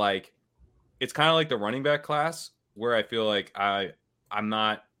is like, it's kind of like the running back class where I feel like I'm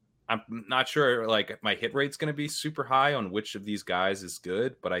not sure like my hit rate's going to be super high on which of these guys is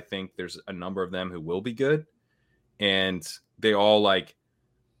good, but I think there's a number of them who will be good, and they all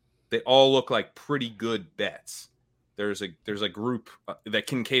look like pretty good bets. There's a group that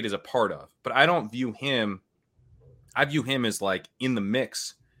Kincaid is a part of, but I don't view him. I view him as like in the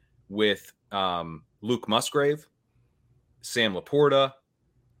mix with Luke Musgrave, Sam Laporta,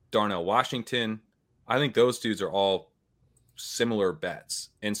 Darnell Washington. I think those dudes are all similar bets.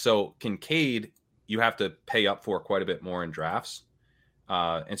 And so Kincaid, you have to pay up for quite a bit more in drafts.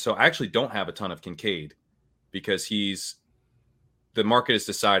 And so I actually don't have a ton of Kincaid because the market has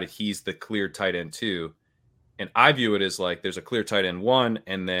decided he's the clear tight end 2. And I view it as like there's a clear tight end 1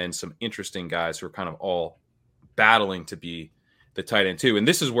 and then some interesting guys who are kind of all battling to be the tight end 2. And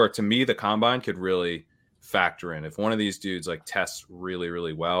this is where, to me, the combine could really factor in. If one of these dudes like tests really,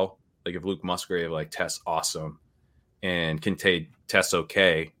 really well, like if Luke Musgrave like tests awesome and Kincaid tests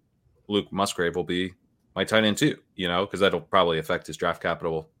okay, Luke Musgrave will be my tight end 2, because that'll probably affect his draft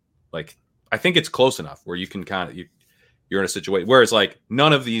capital. Like, I think it's close enough where you can kind of, you're in a situation, whereas like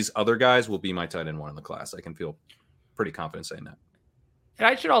none of these other guys will be my tight end 1 in the class. I can feel pretty confident saying that. And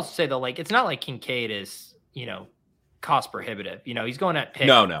I should also say though, like, it's not like Kincaid is, cost prohibitive. He's going at pick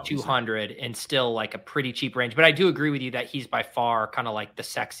 200 and still like a pretty cheap range. But I do agree with you that he's by far kind of like the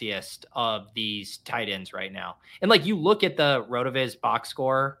sexiest of these tight ends right now. And like you look at the RotoViz box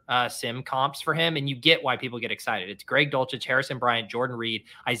score sim comps for him, and you get why people get excited. It's Greg Dulcich, Harrison Bryant, Jordan Reed,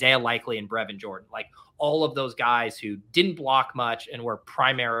 Isaiah Likely, and Brevin Jordan. Like all of those guys who didn't block much and were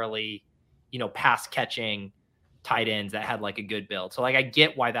primarily, pass catching tight ends that had like a good build. So like I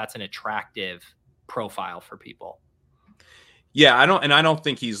get why that's an attractive profile for people. Yeah, I don't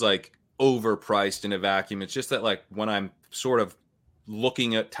think he's like overpriced in a vacuum. It's just that like when I'm sort of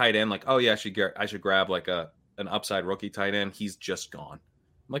looking at tight end, like, oh yeah, I should grab like an upside rookie tight end. He's just gone.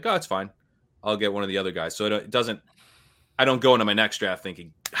 I'm like, oh, it's fine. I'll get one of the other guys. So I don't go into my next draft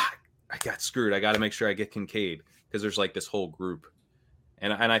thinking, I got screwed. I got to make sure I get Kincaid, because there's like this whole group.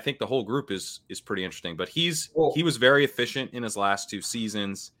 And I think the whole group is pretty interesting, but he was very efficient in his last 2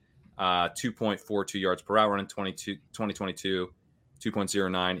 seasons. 2.42 yards per hour in 2022,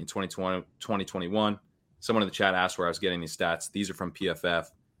 2.09 in 2021. Someone in the chat asked where I was getting these stats. These are from PFF.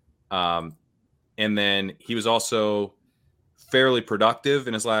 And then he was also fairly productive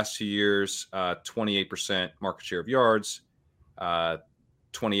in his last 2 years, 28% market share of yards,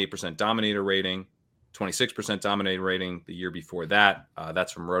 28% dominator rating, 26% dominator rating the year before that.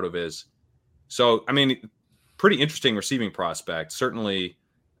 That's from RotoViz. So, I mean, pretty interesting receiving prospect. Certainly,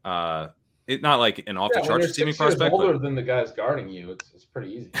 it's not like an off the charts receiving prospect. Older than the guys guarding you, it's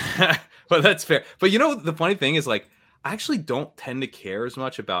pretty easy. But that's fair. But the funny thing is, like, I actually don't tend to care as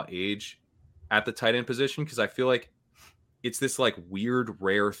much about age at the tight end position, because I feel like it's this like weird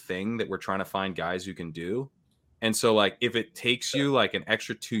rare thing that we're trying to find guys who can do. And so like if it takes you like an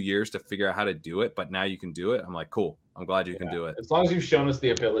extra 2 years to figure out how to do it, but now you can do it, I'm like, cool. I'm glad you can do it. As long as you've shown us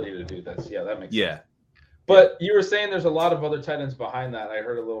the ability to do this. Yeah, that makes sense. But you were saying there's a lot of other tight ends behind that. I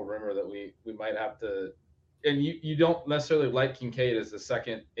heard a little rumor that we might have to, and you don't necessarily like Kincaid as the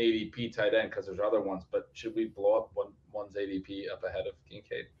second ADP tight end because there's other ones, but should we blow up one's ADP up ahead of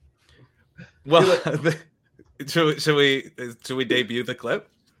Kincaid? Well, should we debut the clip?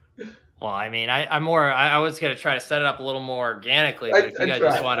 Well, I mean, I was going to try to set it up a little more organically, but if you guys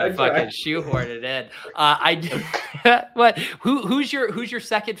just want to fucking shoehorn it in, but who's your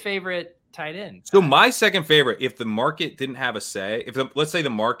second favorite tight end? So my second favorite, if the market didn't have a say, let's say the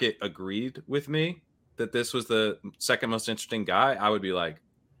market agreed with me that this was the second most interesting guy, I would be like,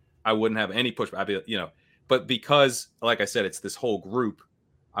 I wouldn't have any pushback. I'd be, but because, like I said, it's this whole group,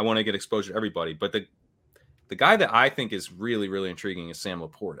 I want to get exposure to everybody. But the guy that I think is really, really intriguing is Sam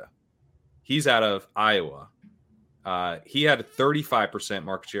Laporta. He's out of Iowa. He had a 35%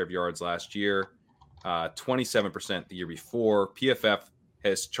 market share of yards last year, 27% the year before. PFF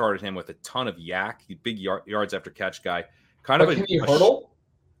has charted him with a ton of yak. He's big yards after catch guy. But can he hurdle?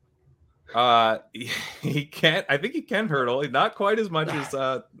 He can't. I think he can hurdle. Not quite as much as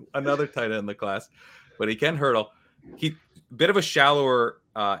another tight end in the class, but he can hurdle. He bit of a shallower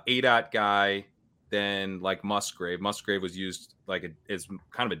ADOT guy than like Musgrave. Musgrave was used like as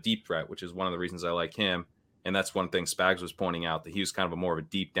kind of a deep threat, which is one of the reasons I like him. And that's one thing Spags was pointing out, that he was kind of more of a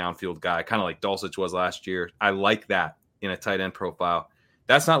deep downfield guy, kind of like Dulcich was last year. I like that in a tight end profile.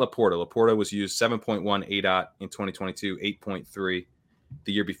 That's not Laporta. Laporta was used 7.1 ADOT in 2022, 8.3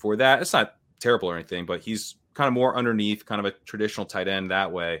 the year before that. It's not terrible or anything, but he's kind of more underneath, kind of a traditional tight end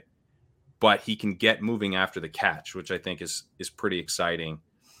that way. But he can get moving after the catch, which I think is pretty exciting.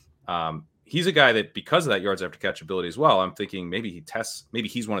 He's a guy that, because of that yards after catch ability as well, I'm thinking maybe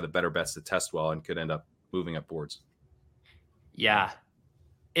he's one of the better bets to test well and could end up moving up boards. Yeah.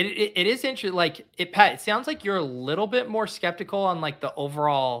 It is interesting. Like Pat, it sounds like you're a little bit more skeptical on like the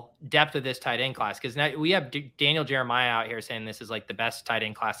overall depth of this tight end class. Cause now we have Daniel Jeremiah out here saying this is like the best tight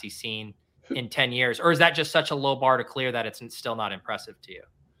end class he's seen in 10 years. Or is that just such a low bar to clear that it's still not impressive to you?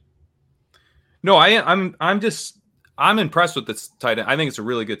 No, I'm impressed with this tight end. I think it's a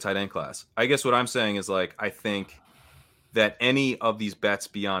really good tight end class. I guess what I'm saying is like, I think that any of these bets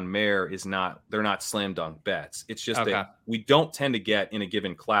beyond Mayer they're not slam dunk bets. It's just that we don't tend to get in a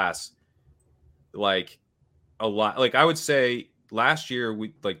given class like a lot. Like I would say last year,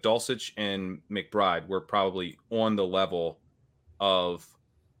 we like Dulcich and McBride were probably on the level of,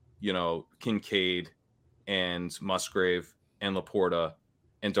 Kincaid and Musgrave and Laporta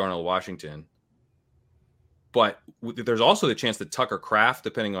and Darnell Washington. But there's also the chance that Tucker Kraft,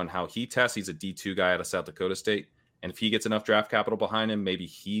 depending on how he tests, he's a D2 guy out of South Dakota State. And if he gets enough draft capital behind him, maybe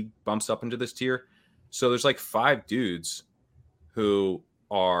he bumps up into this tier. So there's like 5 dudes who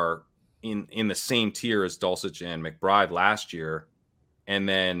are in the same tier as Dulcich and McBride last year. And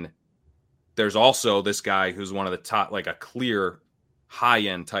then there's also this guy who's one of the top, like a clear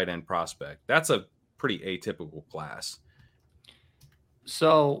high-end tight end prospect. That's a pretty atypical class.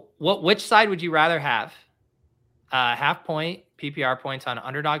 So which side would you rather have? Half point PPR points on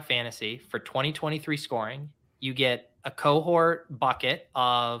Underdog Fantasy for 2023 scoring. You get a cohort bucket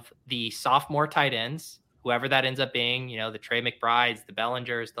of the sophomore tight ends, whoever that ends up being, the Trey McBrides, the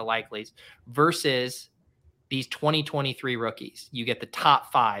Bellingers, the Likeleys, versus these 2023 rookies. You get the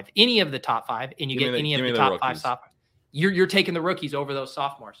top 5, any of the top 5, and you get any of the top rookies. 5 sophomores. You're taking the rookies over those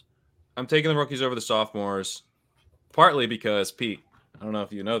sophomores. I'm taking the rookies over the sophomores, partly because, Pete, I don't know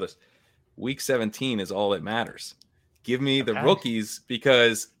if you know this, week 17 is all that matters. Give me the rookies,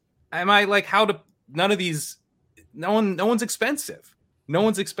 because none of these, no one's expensive. No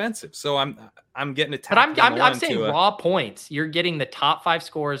one's expensive. So I'm getting attacked. But I'm saying raw points. You're getting the top 5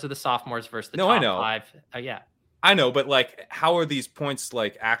 scores of the sophomores versus the top 5. Yeah. I know, but like, how are these points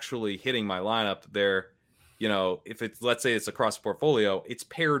like actually hitting my lineup? They're, if it's, let's say it's across the portfolio, it's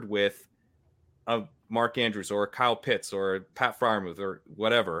paired with a Mark Andrews or a Kyle Pitts or a Pat Freiermuth or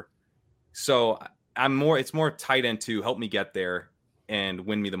whatever. So it's more tight end to help me get there and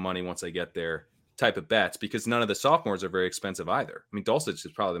win me the money once I get there type of bets, because none of the sophomores are very expensive either. I mean, Dulcich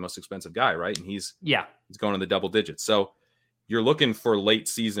is probably the most expensive guy, right? And he's going in the double digits. So you're looking for late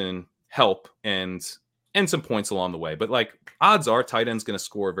season help and some points along the way. But like, odds are tight end's going to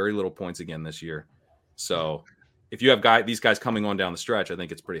score very little points again this year. So if you have these guys coming on down the stretch, I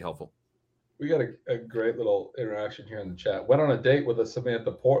think it's pretty helpful. We got a great little interaction here in the chat. Went on a date with a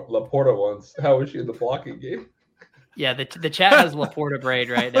Samantha Laporta once. How was she in the blocking game? Yeah, the chat has Laporta braid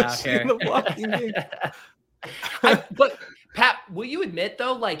right now. Here. The blocking game. But Pat, will you admit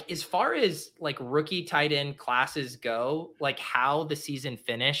though, like as far as like rookie tight end classes go, like how the season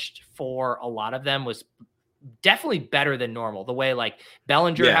finished for a lot of them was definitely better than normal. The way like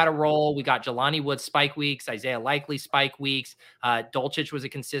Bellinger had a role. We got Jelani Woods spike weeks, Isaiah Likely spike weeks. Dulcich was a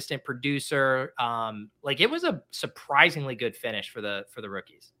consistent producer. Like it was a surprisingly good finish for the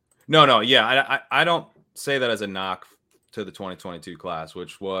rookies. No. Yeah. I don't say that as a knock to the 2022 class,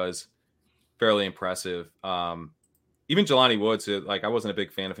 which was fairly impressive. Even Jelani Woods, like I wasn't a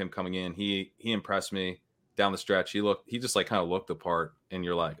big fan of him coming in. He impressed me down the stretch. He just like kind of looked the part, and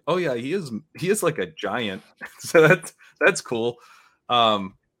you're like, oh yeah, he is like a giant. So that's cool.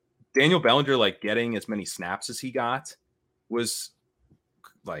 Daniel Bellinger, like getting as many snaps as he got was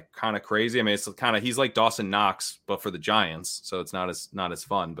like kind of crazy. I mean, it's kind of, he's like Dawson Knox, but for the Giants. So it's not as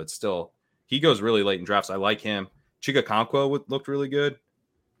fun, but still he goes really late in drafts. I like him. Chigakonkwo looked really good.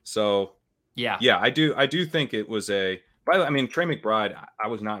 So yeah, I do think it was Trey McBride, I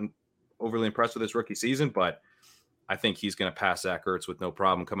was not overly impressed with his rookie season, but I think he's going to pass Zach Ertz with no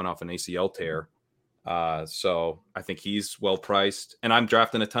problem coming off an ACL tear. So I think he's well priced, and I'm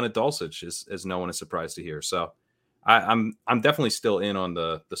drafting a ton of Dulcich, as no one is surprised to hear. So I'm definitely still in on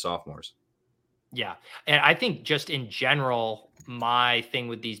the sophomores. Yeah. And I think just in general, my thing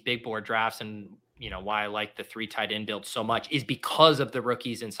with these big board drafts and, why I like the 3 tight end build so much is because of the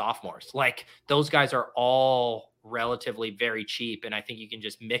rookies and sophomores. Like those guys are all relatively very cheap. And I think you can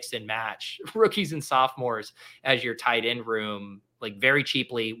just mix and match rookies and sophomores as your tight end room, like very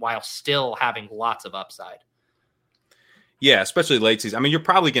cheaply while still having lots of upside. Yeah. Especially late season. I mean, you're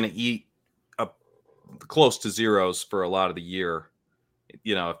probably going to eat close to zeros for a lot of the year.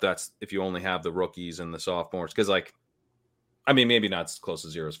 If you only have the rookies and the sophomores, because maybe not as close to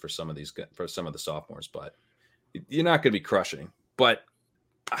zeros for some of the sophomores, but you're not going to be crushing. But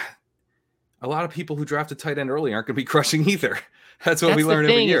a lot of people who drafted tight end early aren't going to be crushing either. That's we learn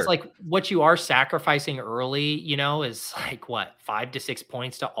every year. It's like what you are sacrificing early, is like 5 to 6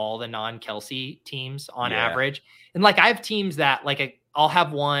 points to all the non-Kelsey teams on average. And like I have teams that I'll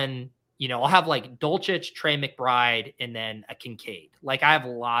have one. I'll have like Dulcich, Trey McBride, and then a Kincaid. Like I have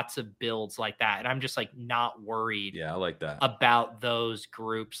lots of builds like that. And I'm just like not worried I like that about those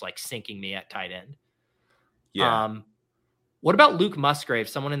groups like sinking me at tight end. Yeah. What about Luke Musgrave?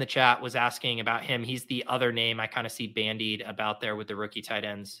 Someone in the chat was asking about him. He's the other name I kind of see bandied about there with the rookie tight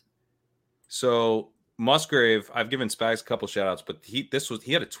ends. So Musgrave, I've given Spags a couple shout outs, but he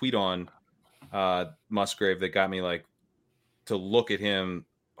had a tweet on Musgrave that got me like to look at him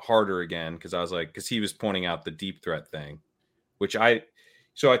harder again, because he was pointing out the deep threat thing, which I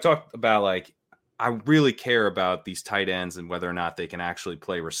talked about, like I really care about these tight ends and whether or not they can actually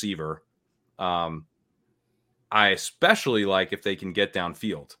play receiver. I especially like if they can get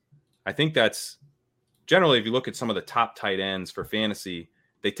downfield. I think that's generally, if you look at some of the top tight ends for fantasy,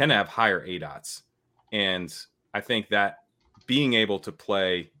 they tend to have higher ADOTs. And I think that being able to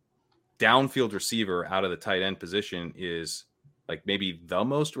play downfield receiver out of the tight end position is like maybe the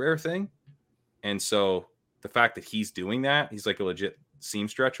most rare thing. And so the fact that he's doing that, he's like a legit seam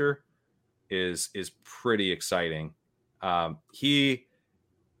stretcher, is pretty exciting. He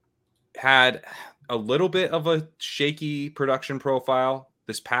had a little bit of a shaky production profile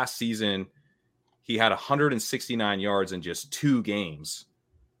this past season. He had 169 yards in just 2 games.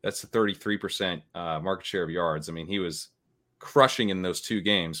 That's a 33% market share of yards. I mean, he was crushing in those 2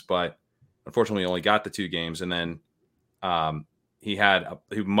 games, but unfortunately only got the 2 games. And then he had a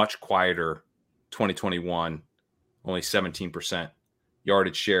much quieter 2021, only 17%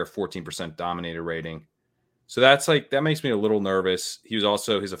 yardage share, 14% dominator rating. So that makes me a little nervous. He was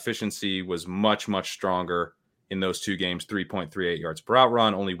also, his efficiency was much, much stronger in those 2 games, 3.38 yards per out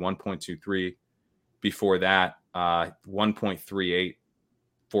run, only 1.23 before that, 1.38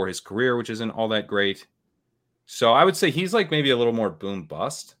 for his career, which isn't all that great. So I would say he's like maybe a little more boom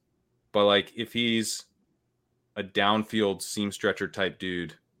bust, but like if he's a downfield seam stretcher type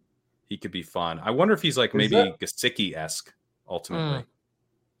dude, he could be fun. I wonder if he's like maybe Gesicki-esque ultimately.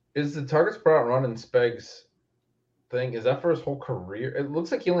 Is the targets per out run in Spags thing, is that for his whole career? It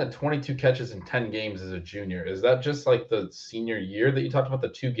looks like he only had 22 catches in 10 games as a junior. Is that just like the senior year that you talked about, the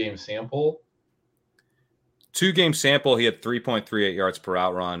 2-game sample? 2-game sample, he had 3.38 yards per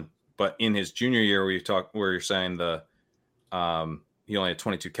out run, but in his junior year, where you're saying he only had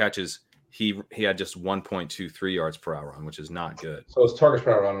 22 catches, he had just 1.23 yards per out run, which is not good. So his targets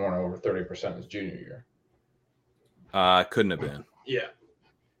per out run weren't over 30% his junior year. Couldn't have been. Yeah.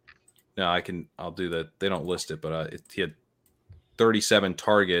 No, I'll do that. They don't list it, but he had 37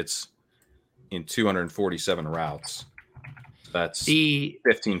 targets in 247 routes. That's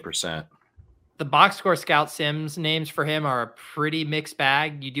 15%. The box score scout sims names for him are a pretty mixed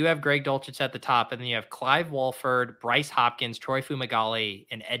bag. You do have Greg Dulcich at the top, and then you have Clive Walford, Bryce Hopkins, Troy Fumagalli,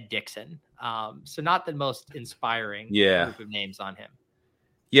 and Ed Dixon. So not the most inspiring group of names on him.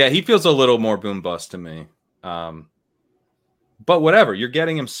 Yeah, he feels a little more boom bust to me. But whatever, you're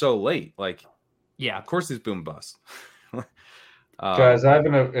getting him so late. Like, yeah, of course he's boom bust. Guys, I have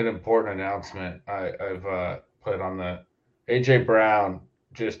an important announcement. I've put on the AJ Brown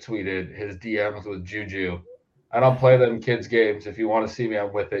just tweeted his DMs with Juju. I don't play them kids games. If you want to see me,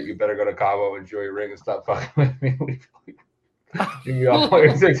 I'm with it. You better go to Cabo, enjoy your ring, and stop fucking with me. You all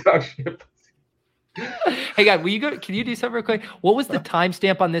play TikTok shit. Hey guys, can you do something real quick? What was the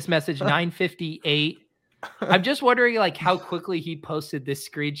timestamp on this message? 9:58. I'm just wondering like how quickly he posted this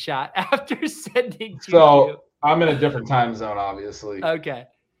screenshot after sending Juju. So I'm in a different time zone, obviously. Okay.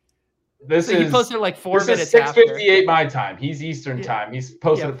 He posted like 4 minutes. This is 6:58 my time. He's Eastern time. He's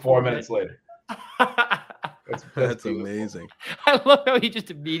posted it 4 minutes later. That's amazing. I love how he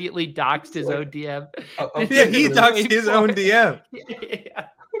just immediately doxed his own DM. Yeah, he doxed his own DM. Yeah.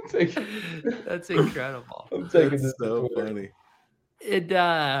 That's incredible. I'm taking That's this so to Twitter. funny. It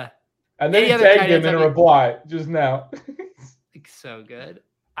And then Any he other tagged tight him ends in a I mean- reply just now. it's so good.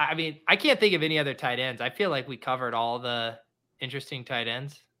 I mean, I can't think of any other tight ends. I feel like we covered all the interesting tight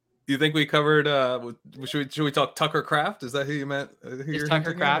ends. Do you think we covered? Should we talk Tucker Kraft? Is that who you meant? Is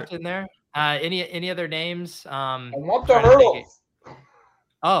Tucker Kraft in there? Any other names? I want the trying to think hurdles.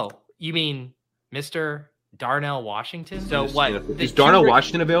 Oh, you mean Mr. Darnell Washington? So Just, what? you know, the is Darnell two-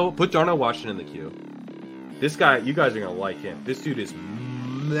 Washington available? Put Darnell Washington in the queue. This guy, you guys are gonna like him. This dude is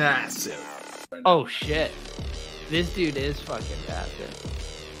massive. Oh shit! This dude is fucking massive.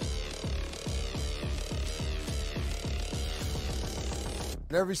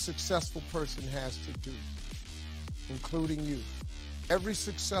 Every successful person has to do, including you. Every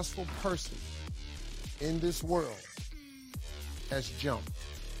successful person in this world has jumped.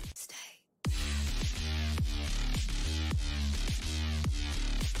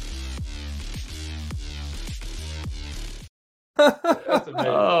 That's amazing.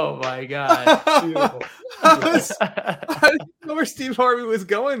 Oh my god! Beautiful. I didn't know where Steve Harvey was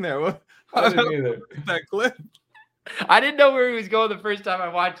going there. What? I didn't either. That clip. I didn't know where he was going the first time I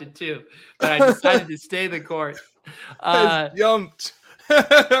watched it too, but I decided to stay the course. I jumped.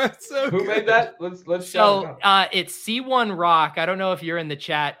 So Who good. made that? Let's shout So him out. it's C1 Rock. I don't know if you're in the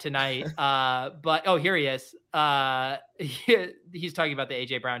chat tonight, but here he is. He's talking about the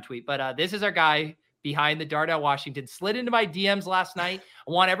AJ Brown tweet. But this is our guy behind the Darnell Washington. Slid into my DMs last night.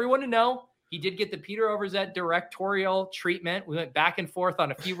 I want everyone to know he did get the Peter Overzet directorial treatment. We went back and forth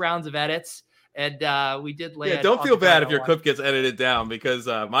on a few rounds of edits, and we did land. Yeah, don't on feel the bad if Darnell your clip gets edited down because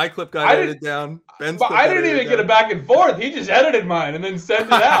my clip got I edited down. Ben's But clip I got didn't even edited get down. it back and forth. He just edited mine and then sent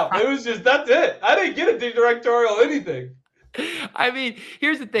it out. It was just, that's it. I didn't get a directorial anything. I mean,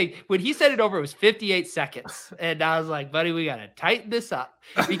 here's the thing. When he sent it over, it was 58 seconds. And I was like, buddy, we got to tighten this up.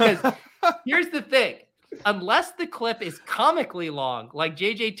 Because here's the thing. Unless the clip is comically long, like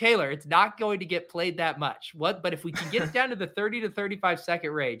JJ Taylor, it's not going to get played that much. But if we can get it down to the 30 to 35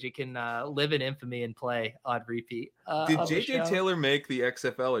 second range, it can live in infamy and play on repeat. Did on the JJ show. Taylor make the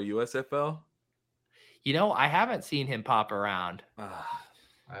XFL or USFL? You know, I haven't seen him pop around. Ah,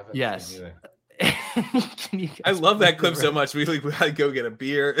 I haven't Yes. seen either. Can you I guys love that please clip so much. We gotta go get a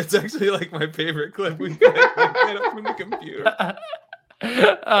beer. It's actually like my favorite clip. We gotta get up from the computer.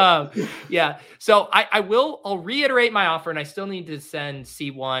 Yeah. So I'll reiterate my offer, and I still need to send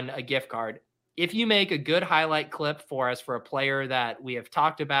C1 a gift card. If you make a good highlight clip for us for a player that we have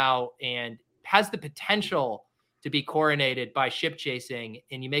talked about and has the potential to be coronated by ship chasing,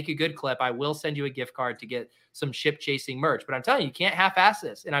 and you make a good clip, I will send you a gift card to get some ship chasing merch. But I'm telling you can't half-ass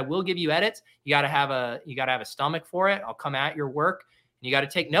this, and I will give you edits. You gotta have a stomach for it. I'll come at your work, and you got to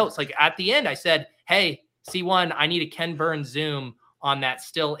take notes. Like at the end, I said, "Hey, C1, I need a Ken Burns zoom on that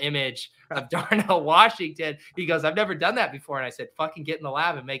still image of Darnell Washington." He goes, "I've never done that before." And I said, "Fucking get in the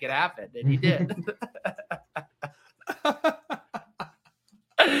lab and make it happen." And he did.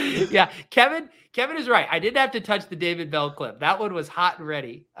 Yeah, Kevin is right. I didn't have to touch the David Bell clip. That one was hot and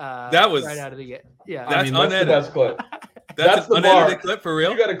ready. That was right out of the gate. Yeah. That's I mean, that's the unedited. best clip. That's the an bar. unedited clip for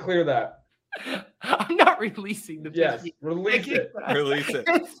real. You got to clear that. I'm not releasing the Yes, 50. release it. Release it.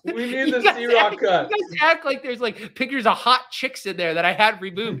 We need You the guys C-Rock act- cut. You guys act like there's like pictures of hot chicks in there that I had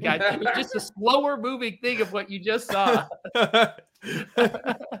removed, guys. It was just a slower moving thing of what you just saw.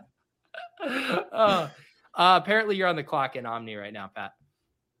 Apparently you're on the clock in Omni right now, Pat.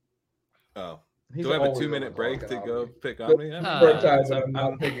 Oh, He's do I have a always 2-minute on break the to clock go and pick all. on me? I'm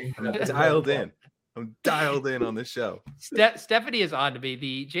not picking. I'm dialed in. I'm dialed in on the show. Stephanie is on to me.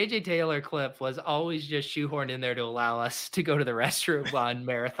 The JJ Taylor clip was always just shoehorned in there to allow us to go to the restroom on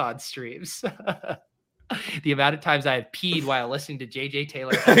marathon streams. The amount of times I had peed while listening to JJ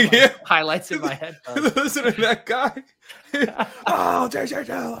Taylor Yeah. highlights in my headphones. Listen to that guy. Oh, JJ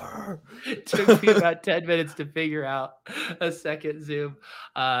Taylor. It took me about 10 minutes to figure out a second Zoom.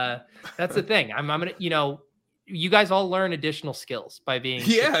 That's the thing. I'm gonna, you guys all learn additional skills by being.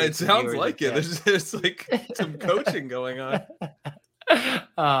 Yeah, it successful sounds viewers like of it. this. There's like some coaching going on.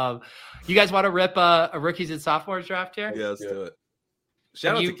 You guys want to rip a rookies and sophomores draft here? Yeah, let's do it.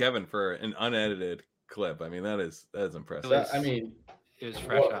 Shout Have out you- to Kevin for an unedited clip. I mean, that is impressive. I mean, It was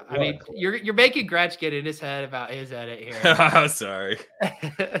fresh. What- out. I what mean, a clip. you're making Gretsch get in his head about his edit here. Sorry.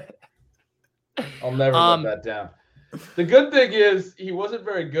 I'll never Um, let that down. The good thing is he wasn't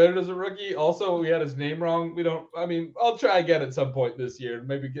very good as a rookie. Also, we had his name wrong. I'll try again at some point this year.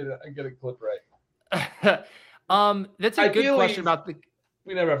 Maybe get a clip right. That's a good Ideally, question about the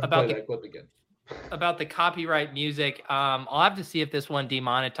We never have to About play the- that clip again. copyright music. I'll have to see if this one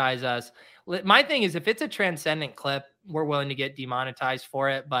demonetizes us. My thing is, if it's a transcendent clip, we're willing to get demonetized for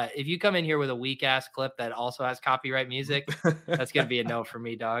it. But if you come in here with a weak ass clip that also has copyright music, that's gonna be a no for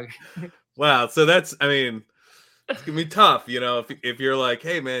me, dog. Wow. So that's, I mean, it's gonna be tough, you know, if you're like,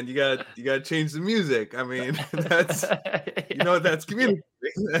 hey man, you gotta change the music. I mean, that's that's communicating.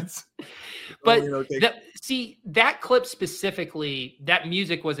 That's but see that clip specifically, that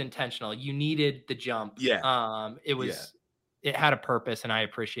music was intentional. You needed the jump. Yeah. It was it had a purpose, and I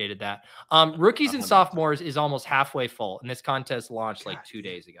appreciated that. Rookies and sophomores is almost halfway full, and this contest launched like 2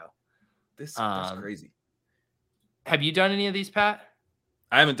 days ago. That's crazy. Have you done any of these, Pat?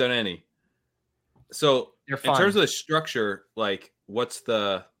 I haven't done any. So in terms of the structure, like what's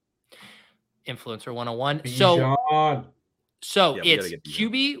the Influencer 101? Bijan. So it's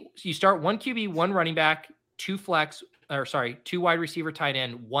QB. You start 1 QB, 1 running back, 2 wide receiver, tight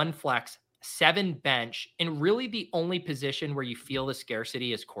end, 1 flex, 7 bench, and really the only position where you feel the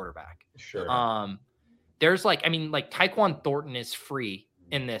scarcity is quarterback. Sure. There's like Tyquan Thornton is free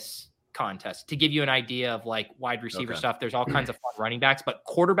in this contest to give you an idea of like wide receiver stuff. There's all kinds of fun running backs, but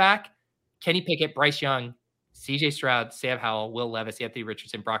quarterback, Kenny Pickett, Bryce Young, CJ Stroud, Sam Howell, Will Levis, Anthony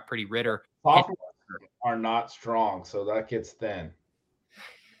Richardson, Brock Purdy, Ritter. Sophomores are not strong, so that gets thin.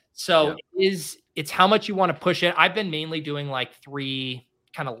 So it's how much you want to push it. I've been mainly doing like 3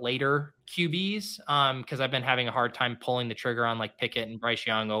 kind of later QBs because I've been having a hard time pulling the trigger on like Pickett and Bryce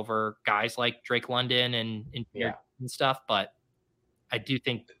Young over guys like Drake London and stuff. But I do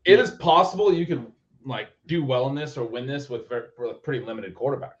think it is possible you could like do well in this or win this with pretty limited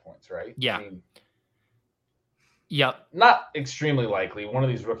quarterback points, right? Yeah. I mean, yep. Not extremely likely. One of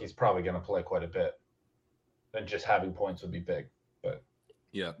these rookies probably going to play quite a bit. And just having points would be big. But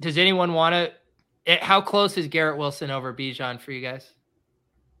yeah. Does anyone want to? How close is Garrett Wilson over Bijan for you guys?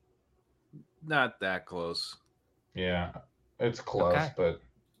 Not that close. Yeah, it's close, but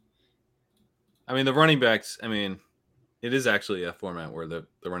I mean the running backs. I mean, it is actually a format where the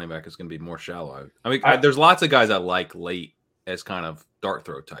running back is going to be more shallow. I mean, there's lots of guys I like late as kind of dart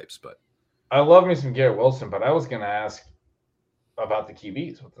throw types, but I love me some Garrett Wilson. But I was going to ask about the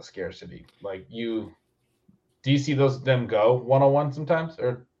QBs with the scarcity. Like do you see them go 101 sometimes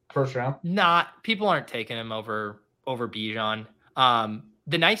or first round? People aren't taking him over Bijan.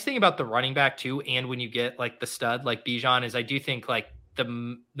 The nice thing about the running back too, and when you get like the stud like Bijan, is I do think like the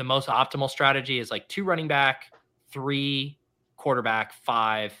most optimal strategy is like 2 running back, 3 quarterback,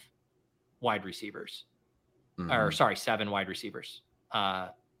 5 wide receivers, or sorry, 7 wide receivers.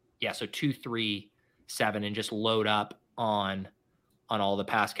 So 2, 3, 7, and just load up on all the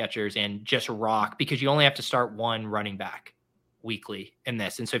pass catchers and just rock, because you only have to start 1 running back weekly in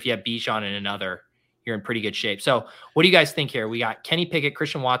this. And so if you have Bijan and another, you're in pretty good shape. So what do you guys think here? We got Kenny Pickett,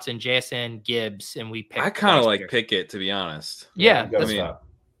 Christian Watson, JSN, Gibbs, and we picked. I kind of like Pickett, to be honest. Yeah.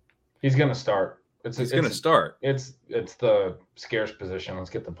 He's going to start. He's going to start. It's the scarce position.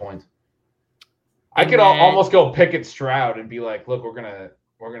 Let's get the points. I could almost go Pickett Stroud and be like, look, we're gonna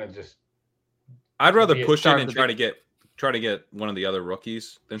just. I'd rather push in and try to get one of the other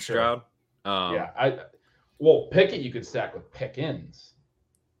rookies than Stroud. Pickett you could stack with Pickens.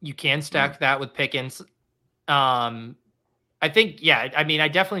 You can stack that with Pickens. I think, I mean, I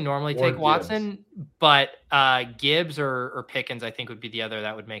definitely normally take Watson, but Gibbs or Pickens, I think would be the other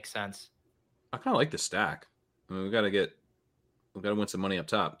that would make sense. I kind of like the stack. I mean, we got to win some money up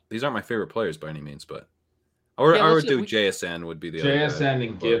top. These aren't my favorite players by any means, but I would do JSN would be the other. JSN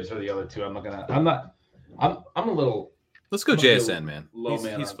and Gibbs are the other 2. I'm a little. Let's go JSN, man.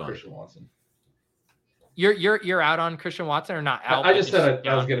 He's fun. Christian Watson. You're out on Christian Watson or not out? I just said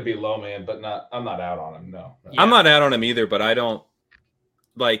I was going to be low man, but I'm not out on him. No, I'm not out on him either. But I don't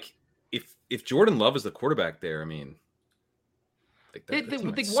like if Jordan Love is the quarterback there. I mean, like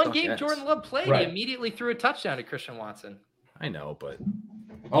the one game Jordan Love played, he immediately threw a touchdown to Christian Watson. I know, but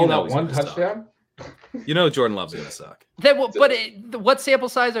that one touchdown. You know Jordan Love's going to suck. What sample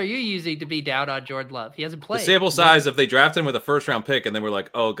size are you using to be down on Jordan Love? He hasn't played. The sample size, if they draft him with a first-round pick and then we're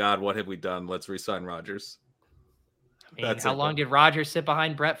like, oh, God, what have we done? Let's re-sign Rodgers. I mean, how long did Rodgers sit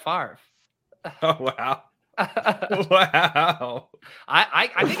behind Brett Favre? Oh, wow. Wow.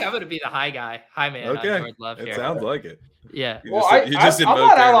 I think I'm going to be the high man on Jordan Love here. It sounds like it. Yeah. I'm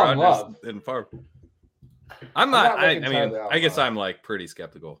not out on Love. And Favre. I'm not. I guess I'm like pretty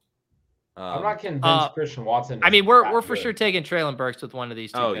skeptical. I'm not convinced Christian Watson. I mean, we're for sure taking Traylon Burks with one of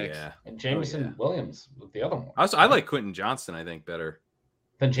these 2 picks. Yeah. And Jameson Williams with the other one. I like Quentin Johnston, I think, better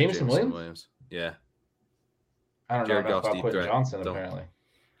than Jameson Williams. Yeah. I don't know about Quentin Johnson, apparently.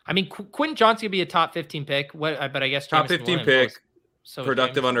 I mean, Quentin Johnson could be a top 15 pick. But I guess top 15 pick,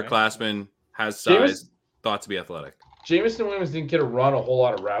 productive underclassman, has size, thought to be athletic. Jameson Williams didn't get to run a whole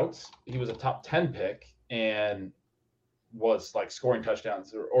lot of routes. He was a top 10 pick and was like scoring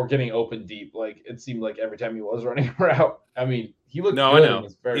touchdowns or getting open deep. Like it seemed like every time he was running a route. I mean, he looked No, good. I know. in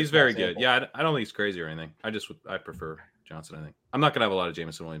this very He's small very good. sample. Yeah, I don't think he's crazy or anything. I prefer Johnson, I think. I'm not going to have a lot of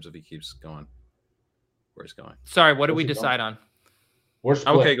Jameson Williams if he keeps going where he's going. Sorry, what did we Where's he decide on? We're I'm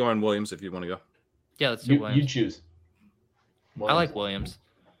split. okay going Williams if you want to go. Yeah, let's do You Williams. choose. I like Williams.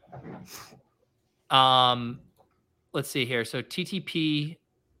 Let's see here. So TTP,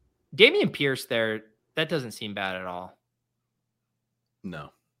 Dameon Pierce there, that doesn't seem bad at all.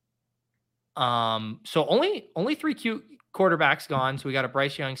 No. So only 3 cute quarterbacks gone. So we got a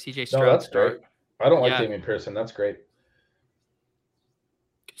Bryce Young, CJ Stroud. No, that's great. I don't like Yeah. Damian Pearson. That's great.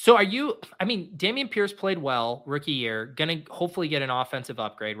 So Dameon Pierce played well rookie year, gonna hopefully get an offensive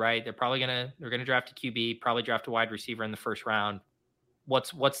upgrade, right? They're gonna draft a QB, probably draft a wide receiver in the first round.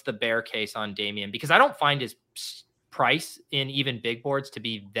 What's the bear case on Dameon? Because I don't find his price in even big boards to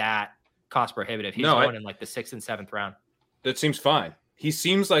be that cost prohibitive. He's going in like the 6th and 7th round. That seems fine. He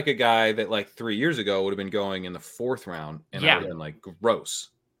seems like a guy that like 3 years ago would have been going in the 4th round, and I would have been like gross.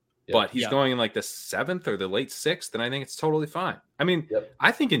 Yep. But he's going in like the 7th or the late 6th, and I think it's totally fine. I mean, Yep.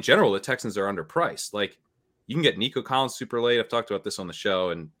 I think in general the Texans are underpriced. Like you can get Nico Collins super late. I've talked about this on the show,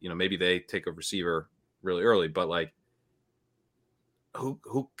 and maybe they take a receiver really early, but like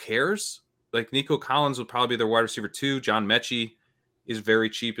who cares? Like Nico Collins would probably be their wide receiver 2. John Mechie is very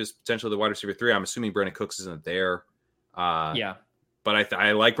cheap, is potentially the wide receiver 3. I'm assuming Brandon Cooks isn't there. Yeah. But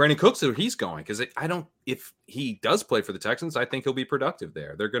I like Brandon Cooks where he's going because if he does play for the Texans, I think he'll be productive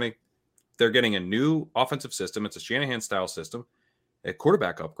there. They're getting a new offensive system. It's a Shanahan style system, a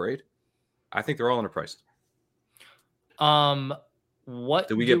quarterback upgrade. I think they're all underpriced. What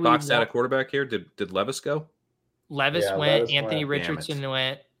Did we get boxed out of quarterback here? Did Levis go? Levis Yeah, went, Levis Anthony went. Richardson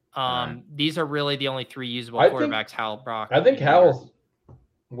went. right. These are really the only 3 usable I think- quarterbacks. Howell, Brock. I think Howell's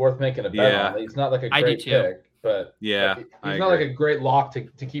worth making a bet Yeah. on. He's not like a I do great too. pick, but Yeah, he's I not agree. like a great lock to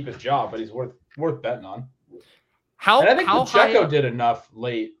keep his job, but he's worth betting on. How And I think how Pacheco high? did enough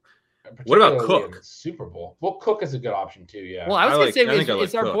late. What about particularly in Cook? the Super Bowl. Well, Cook is a good option too. Yeah. Well, I was I gonna like- say I think I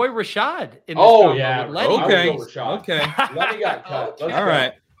it's like our Cook. boy Rashad. In this Oh, combo yeah. with Lenny. I would Okay. go Rashad. Okay. Lenny got cut. Let's All go.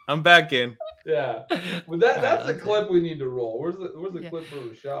 right. I'm back in. Yeah. Well, that's the Okay. clip we need to roll. Where's the Yeah. clip for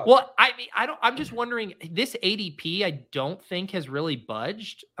Rashad? Well, I'm just wondering, this ADP I don't think has really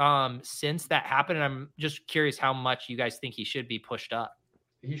budged since that happened. And I'm just curious how much you guys think he should be pushed up.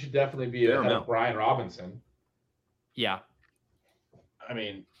 He should definitely be Fair ahead amount. of Brian Robinson. Yeah. I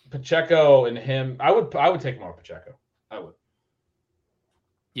mean, Pacheco and him. I would take more Pacheco. I would.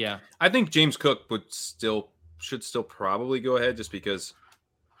 Yeah. I think James Cook should still probably go ahead just because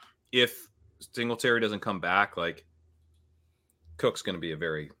if Singletary doesn't come back, like Cook's going to be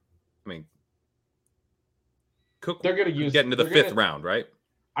Cook They're going to use get into the they're 5th gonna- round, right?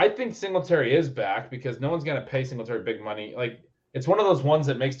 I think Singletary is back because no one's going to pay Singletary big money. Like it's one of those ones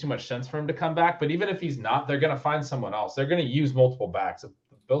that makes too much sense for him to come back. But even if he's not, they're going to find someone else. They're going to use multiple backs. The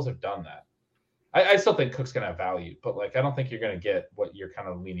Bills have done that. I still think Cook's going to have value, but like I don't think you're going to get what you're kind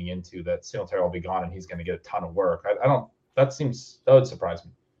of leaning into. That Singletary will be gone and he's going to get a ton of work. I don't. That would surprise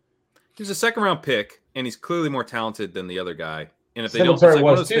me. He's a 2nd round pick, and he's clearly more talented than the other guy. And if they Singletary don't, it's like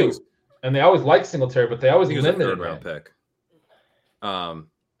one of was those too, things- and they always like Singletary, but they always he was a limited 3rd round him. pick. So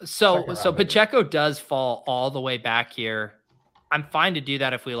Second round, maybe. Pacheco does fall all the way back here. I'm fine to do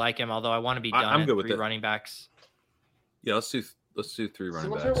that if we like him, although I want to be done I'm at good with 3 it. running backs. Yeah, let's do 3 running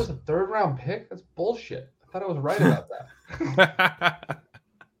Singletary backs. was a 3rd round pick. That's bullshit. I thought I was right about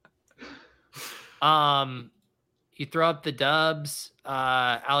that. You throw up the dubs,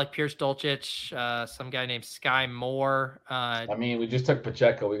 Alec Pierce Dulcich, some guy named Sky Moore. I mean, we just took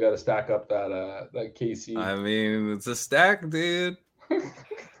Pacheco. We got to stack up that KC. I mean, it's a stack, dude.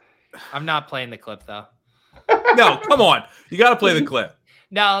 I'm not playing the clip though. No, come on. You got to play the clip.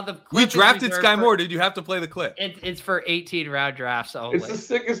 No, the You clip is drafted reserved Sky for- Moore. Did you have to play the clip? It's for 18 round drafts only. It's the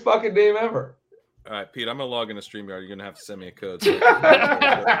sickest fucking name ever. All right, Pete, I'm going to log into StreamYard. You're going to have to send me a code.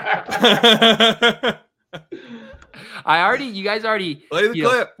 You guys already Play the you know,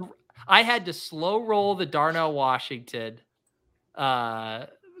 clip. I had to slow roll the Darnell Washington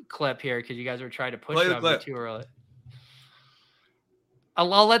clip here because you guys were trying to push Play it the on me clip. too early.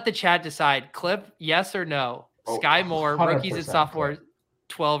 I'll let the chat decide. Clip, yes or no? Oh, Sky Moore, rookies and 100% sophomores,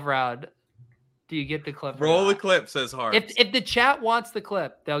 12 round. Do you get the clip? or Roll the not? clip, says Hart. If the chat wants the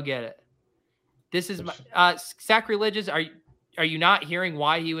clip, they'll get it. This is my sacrilegious. Are you not hearing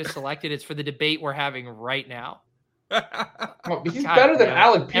why he was selected? It's for the debate we're having right now. Well, he's God better than damn it.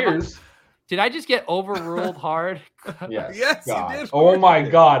 Alec Am I- Pierce. Did I just get overruled hard? Yes. Yes, you God. did. Oh my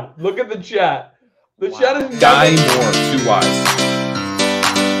God. Look at the chat. The shot is Sky Moore, 2 Ys.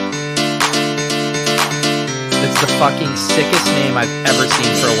 It's the fucking sickest name I've ever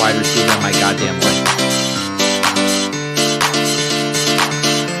seen for a wide receiver in my goddamn life.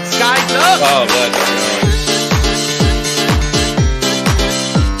 Sky's up. Oh, let's go.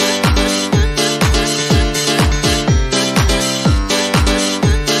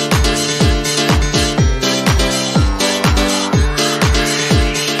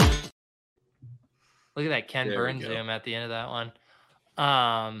 Look at that Ken There we Burns go. zoom at the end of that one.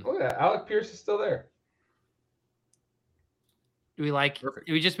 Look at that. Alec Pierce is still there. Do we like? Perfect.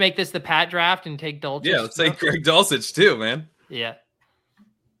 Do we just make this the Pat draft and take Dulcich? Yeah, let's take Greg Dulcich too, man. Yeah.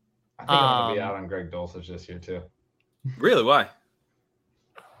 I think I'm gonna be out on Greg Dulcich this year too. Really? Why?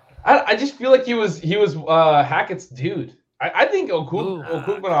 I just feel like he was Hackett's dude. I think Ooh.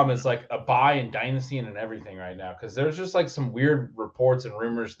 Okukmanam is like a buy in Dynasty and everything right now because there's just like some weird reports and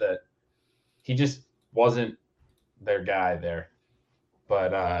rumors that he just wasn't their guy there.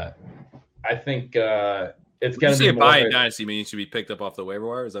 But I think it's When gonna you be say more buy of in a- Dynasty means to be picked up off the waiver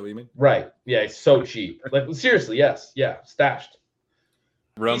wire. Is that what you mean? right. Yeah, he's so cheap. Like seriously, yes, yeah, stashed.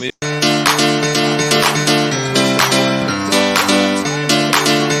 Romeo.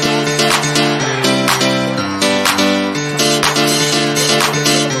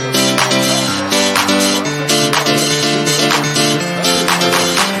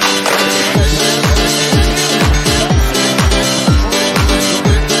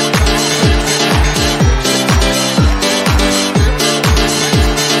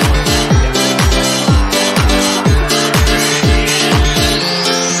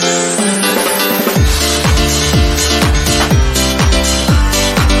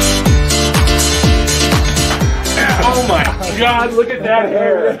 Oh my God! Look at that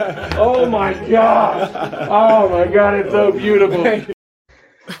hair! Oh my God! Oh my God! It's so beautiful.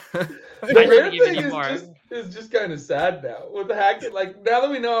 The I rare should give thing you more. is just kind of sad now with Hackett. Like now that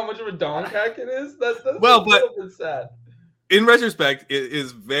we know how much of a donk Hackett is, that's Well, a but- little bit sad. In retrospect,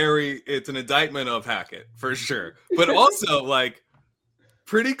 it's an indictment of Hackett for sure. But also, like,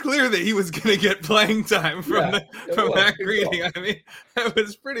 pretty clear that he was going to get playing time from Yeah, it was. Matt Good Greeting. call. I mean, it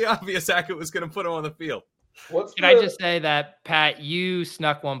was pretty obvious Hackett was going to put him on the field. What's Can I just say that, Pat, you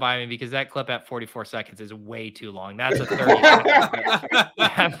snuck one by me because that clip at 44 seconds is way too long. That's a 30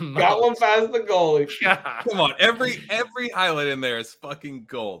 second. got one past the goalie? Come on, every highlight in there is fucking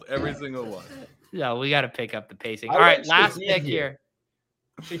gold. Every single one. Yeah, we got to pick up the pacing. I All right, like last Shaheed pick here.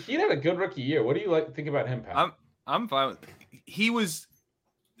 here. Shaheed had a good rookie year. What do you think about him, Pat? I'm fine with he was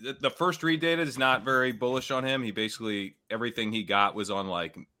the first read data is not very bullish on him. He basically everything he got was on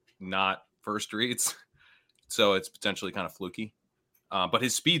like not first reads. So it's potentially kind of fluky. But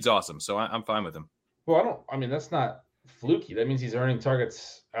his speed's awesome. So I'm fine with him. Well, I mean, that's not fluky. That means he's earning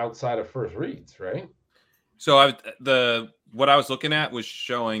targets outside of first reads, right? So what I was looking at was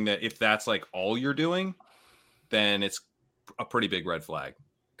showing that if that's like all you're doing, then it's a pretty big red flag.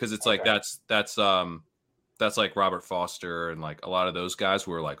 Because it's like that's like Robert Foster and like a lot of those guys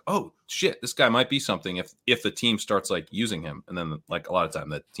who are like, oh shit, this guy might be something if the team starts like using him, and then like a lot of time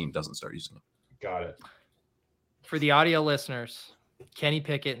that team doesn't start using him. Got it. For the audio listeners, Kenny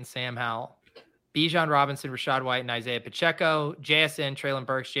Pickett and Sam Howell, Bijan Robinson, Rashad White, and Isaiah Pacheco, JSN, Traylon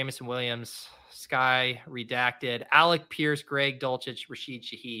Burks, Jamison Williams, Sky Redacted, Alec Pierce, Greg Dulcich, Rashid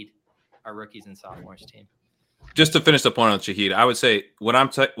Shaheed, our rookies and sophomores team. Just to finish the point on Shaheed, I would say what I'm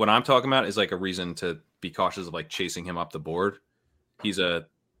talking about is like a reason to be cautious of like chasing him up the board. He's a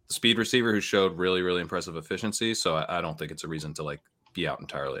speed receiver who showed really, really impressive efficiency. So I don't think it's a reason to like be out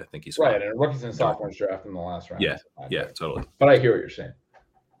entirely. I think he's Right, fine. and rookies and sophomores draft in the last round. Yeah, yeah, totally. But I hear what you're saying.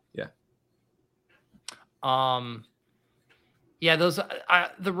 Yeah, those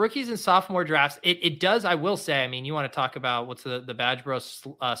the rookies and sophomore drafts. It does. I will say. I mean, you want to talk about what's the Badge Bros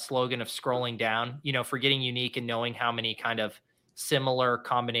slogan of scrolling down. You know, for getting unique and knowing how many kind of similar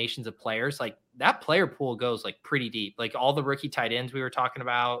combinations of players. Like that player pool goes like pretty deep. Like all the rookie tight ends we were talking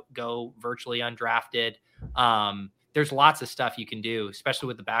about go virtually undrafted. There's lots of stuff you can do, especially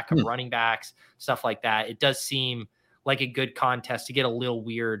with the backup running backs, stuff like that. It does seem like a good contest to get a little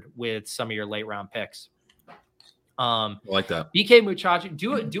weird with some of your late round picks. I like that. BK Muchachi,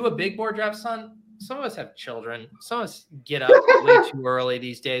 do a big board draft, son. Some of us have children. Some of us get up way too early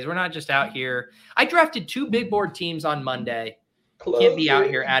these days. We're not just out here. I drafted 2 big board teams on Monday. Can't be out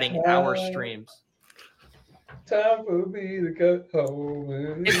here adding hour streams. Time for me to go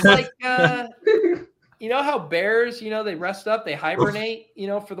home. It's like you know how bears, they rest up, they hibernate,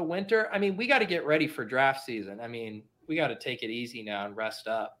 for the winter. I mean, we got to get ready for draft season. I mean, we got to take it easy now and rest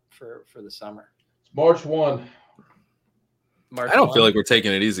up for the summer. March 1. March I don't 1. feel like we're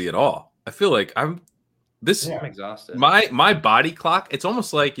taking it easy at all. I feel like I'm I'm exhausted. my body clock. It's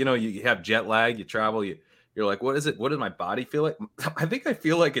almost like, you have jet lag, you travel, you're like, what is it? What does my body feel like? I think I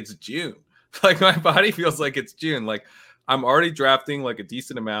feel like it's June. Like my body feels like it's June. Like I'm already drafting like a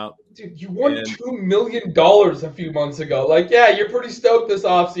decent amount. Dude, you won $2 million a few months ago. Like, yeah, you're pretty stoked this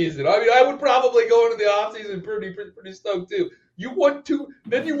offseason. I mean, I would probably go into the offseason pretty stoked too. You won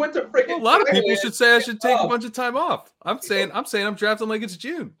then you went to freaking. A lot of people should say I should take a bunch of time off. I'm saying I'm drafting like it's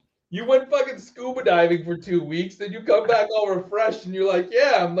June. You went fucking scuba diving for 2 weeks, then you come back all refreshed, and you're like,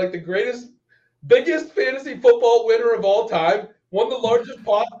 yeah, I'm like the biggest fantasy football winner of all time. Won the largest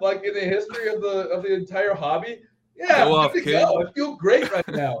pot like in the history of the entire hobby. Yeah, Go I'm off, good to kid. go. I feel great right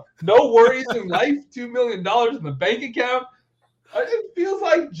now. No worries in life. $2 million in the bank account. It feels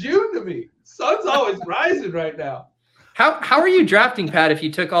like June to me. Sun's always rising right now. How are you drafting, Pat, if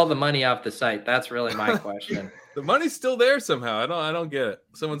you took all the money off the site? That's really my question. The money's still there somehow. I don't get it.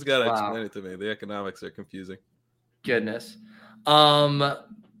 Someone's got to explain it to me. The economics are confusing. Goodness.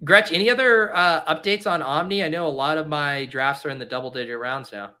 Gretch, any other updates on Omni? I know a lot of my drafts are in the double-digit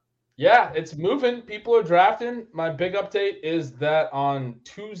rounds now. Yeah, it's moving. People are drafting. My big update is that on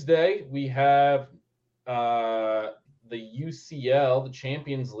Tuesday we have the UCL, the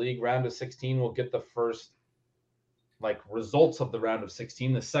Champions League round of 16. We'll get the first results of the round of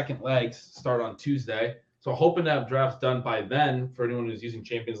 16. The second legs start on Tuesday. So hoping to have drafts done by then for anyone who's using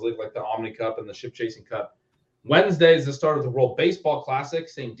Champions League like the Omni Cup and the Ship Chasing Cup. Wednesday is the start of the World Baseball Classic.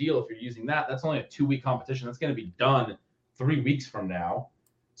 Same deal if you're using that. That's only a 2-week competition. That's going to be done 3 weeks from now.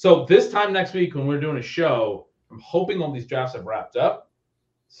 So this time next week when we're doing a show, I'm hoping all these drafts have wrapped up.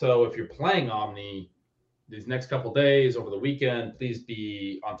 So if you're playing Omni these next couple days over the weekend, please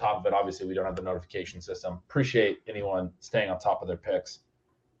be on top of it. Obviously, we don't have the notification system. Appreciate anyone staying on top of their picks.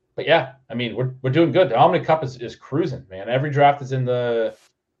 But yeah, I mean, we're doing good. The Omni Cup is cruising, man. Every draft is in the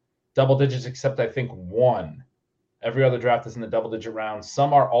double digits except I think one. Every other draft is in the double-digit rounds.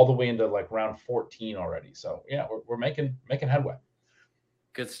 Some are all the way into round 14 already. So yeah, we're making headway.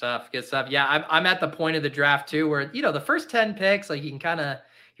 Good stuff. Good stuff. Yeah, I'm at the point of the draft too, where the first 10 picks, you can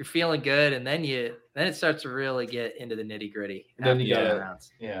you're feeling good, and then it starts to really get into the nitty gritty. Then you get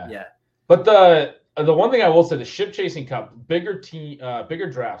rounds. Yeah. But the one thing I will say, the Ship Chasing Cup, bigger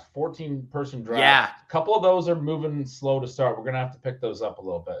drafts, 14-person drafts. Yeah. A couple of those are moving slow to start. We're gonna have to pick those up a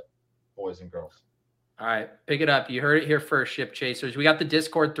little bit, boys and girls. All right, pick it up. You heard it here first, Ship Chasers. We got the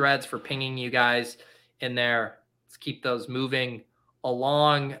Discord threads for pinging you guys in there. Let's keep those moving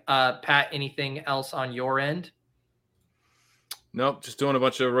along. Pat, anything else on your end? Nope, just doing a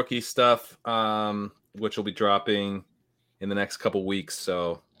bunch of rookie stuff, which will be dropping in the next couple weeks.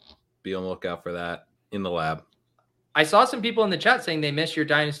 So be on the lookout for that in the lab. I saw some people in the chat saying they miss your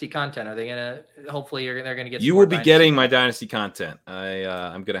Dynasty content. Are they gonna? Hopefully, they're gonna get. You will be getting my Dynasty content.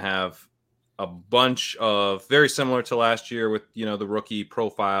 I'm gonna have a bunch of very similar to last year with the rookie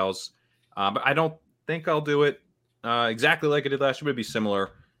profiles, but I don't think I'll do it exactly like I did last year. But it'd be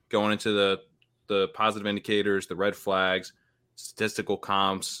similar, going into the positive indicators, the red flags, statistical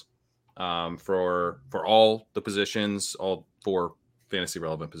comps for all the positions, all 4 fantasy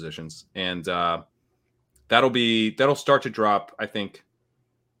relevant positions, and that'll start to drop. I think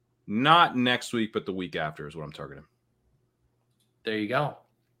not next week, but the week after is what I'm targeting. There you go.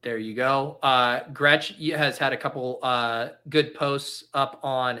 Gretch has had a couple good posts up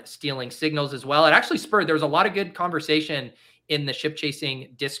on stealing signals as well. It actually there was a lot of good conversation in the Ship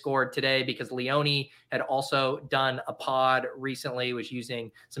Chasing Discord today because Leone had also done a pod recently, was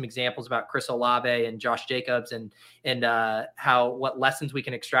using some examples about Chris Olave and Josh Jacobs and what lessons we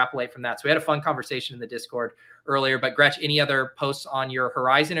can extrapolate from that. So we had a fun conversation in the Discord earlier. But Gretch, any other posts on your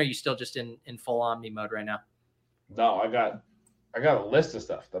horizon? Or are you still just in full Omni mode right now? No, I got a list of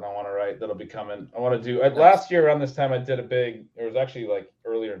stuff that I want to write that'll be coming. I want to do last year around this time. I did it was actually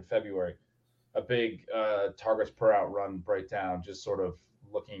earlier in February, a big targets per out run breakdown, just sort of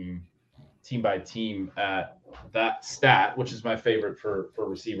looking team by team at that stat, which is my favorite for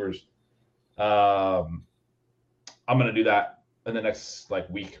receivers. I'm going to do that in the next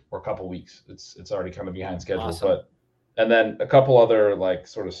week or a couple weeks. It's already kind of behind schedule, awesome. And then a couple other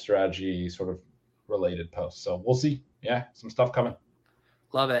sort of strategy sort of related posts. So we'll see. Yeah, some stuff coming.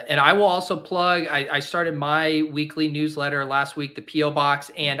 Love it. And I will also plug, I started my weekly newsletter last week, the P.O.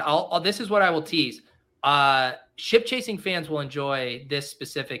 Box, and this is what I will tease. Ship Chasing fans will enjoy this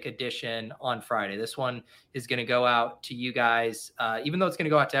specific edition on Friday. This one is going to go out to you guys, even though it's going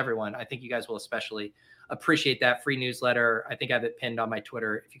to go out to everyone. I think you guys will especially appreciate that free newsletter. I think I have it pinned on my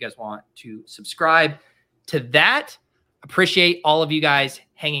Twitter if you guys want to subscribe to that. Appreciate all of you guys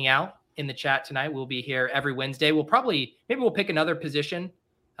hanging out in the chat tonight. We'll be here every Wednesday. We'll pick another position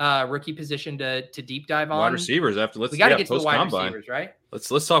rookie position to deep dive on? Wide receivers after We got to get to the post wide combine. receivers, right?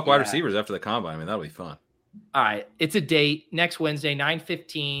 Let's talk wide Yeah. receivers after the combine. I mean, that'll be fun. All right. It's a date next Wednesday,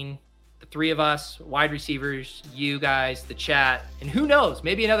 9:15. The three of us, wide receivers, you guys, the chat, and who knows,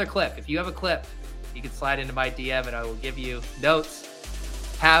 maybe another clip. If you have a clip, you can slide into my DM and I will give you notes.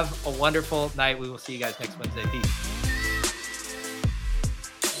 Have a wonderful night. We will see you guys next Wednesday. Peace.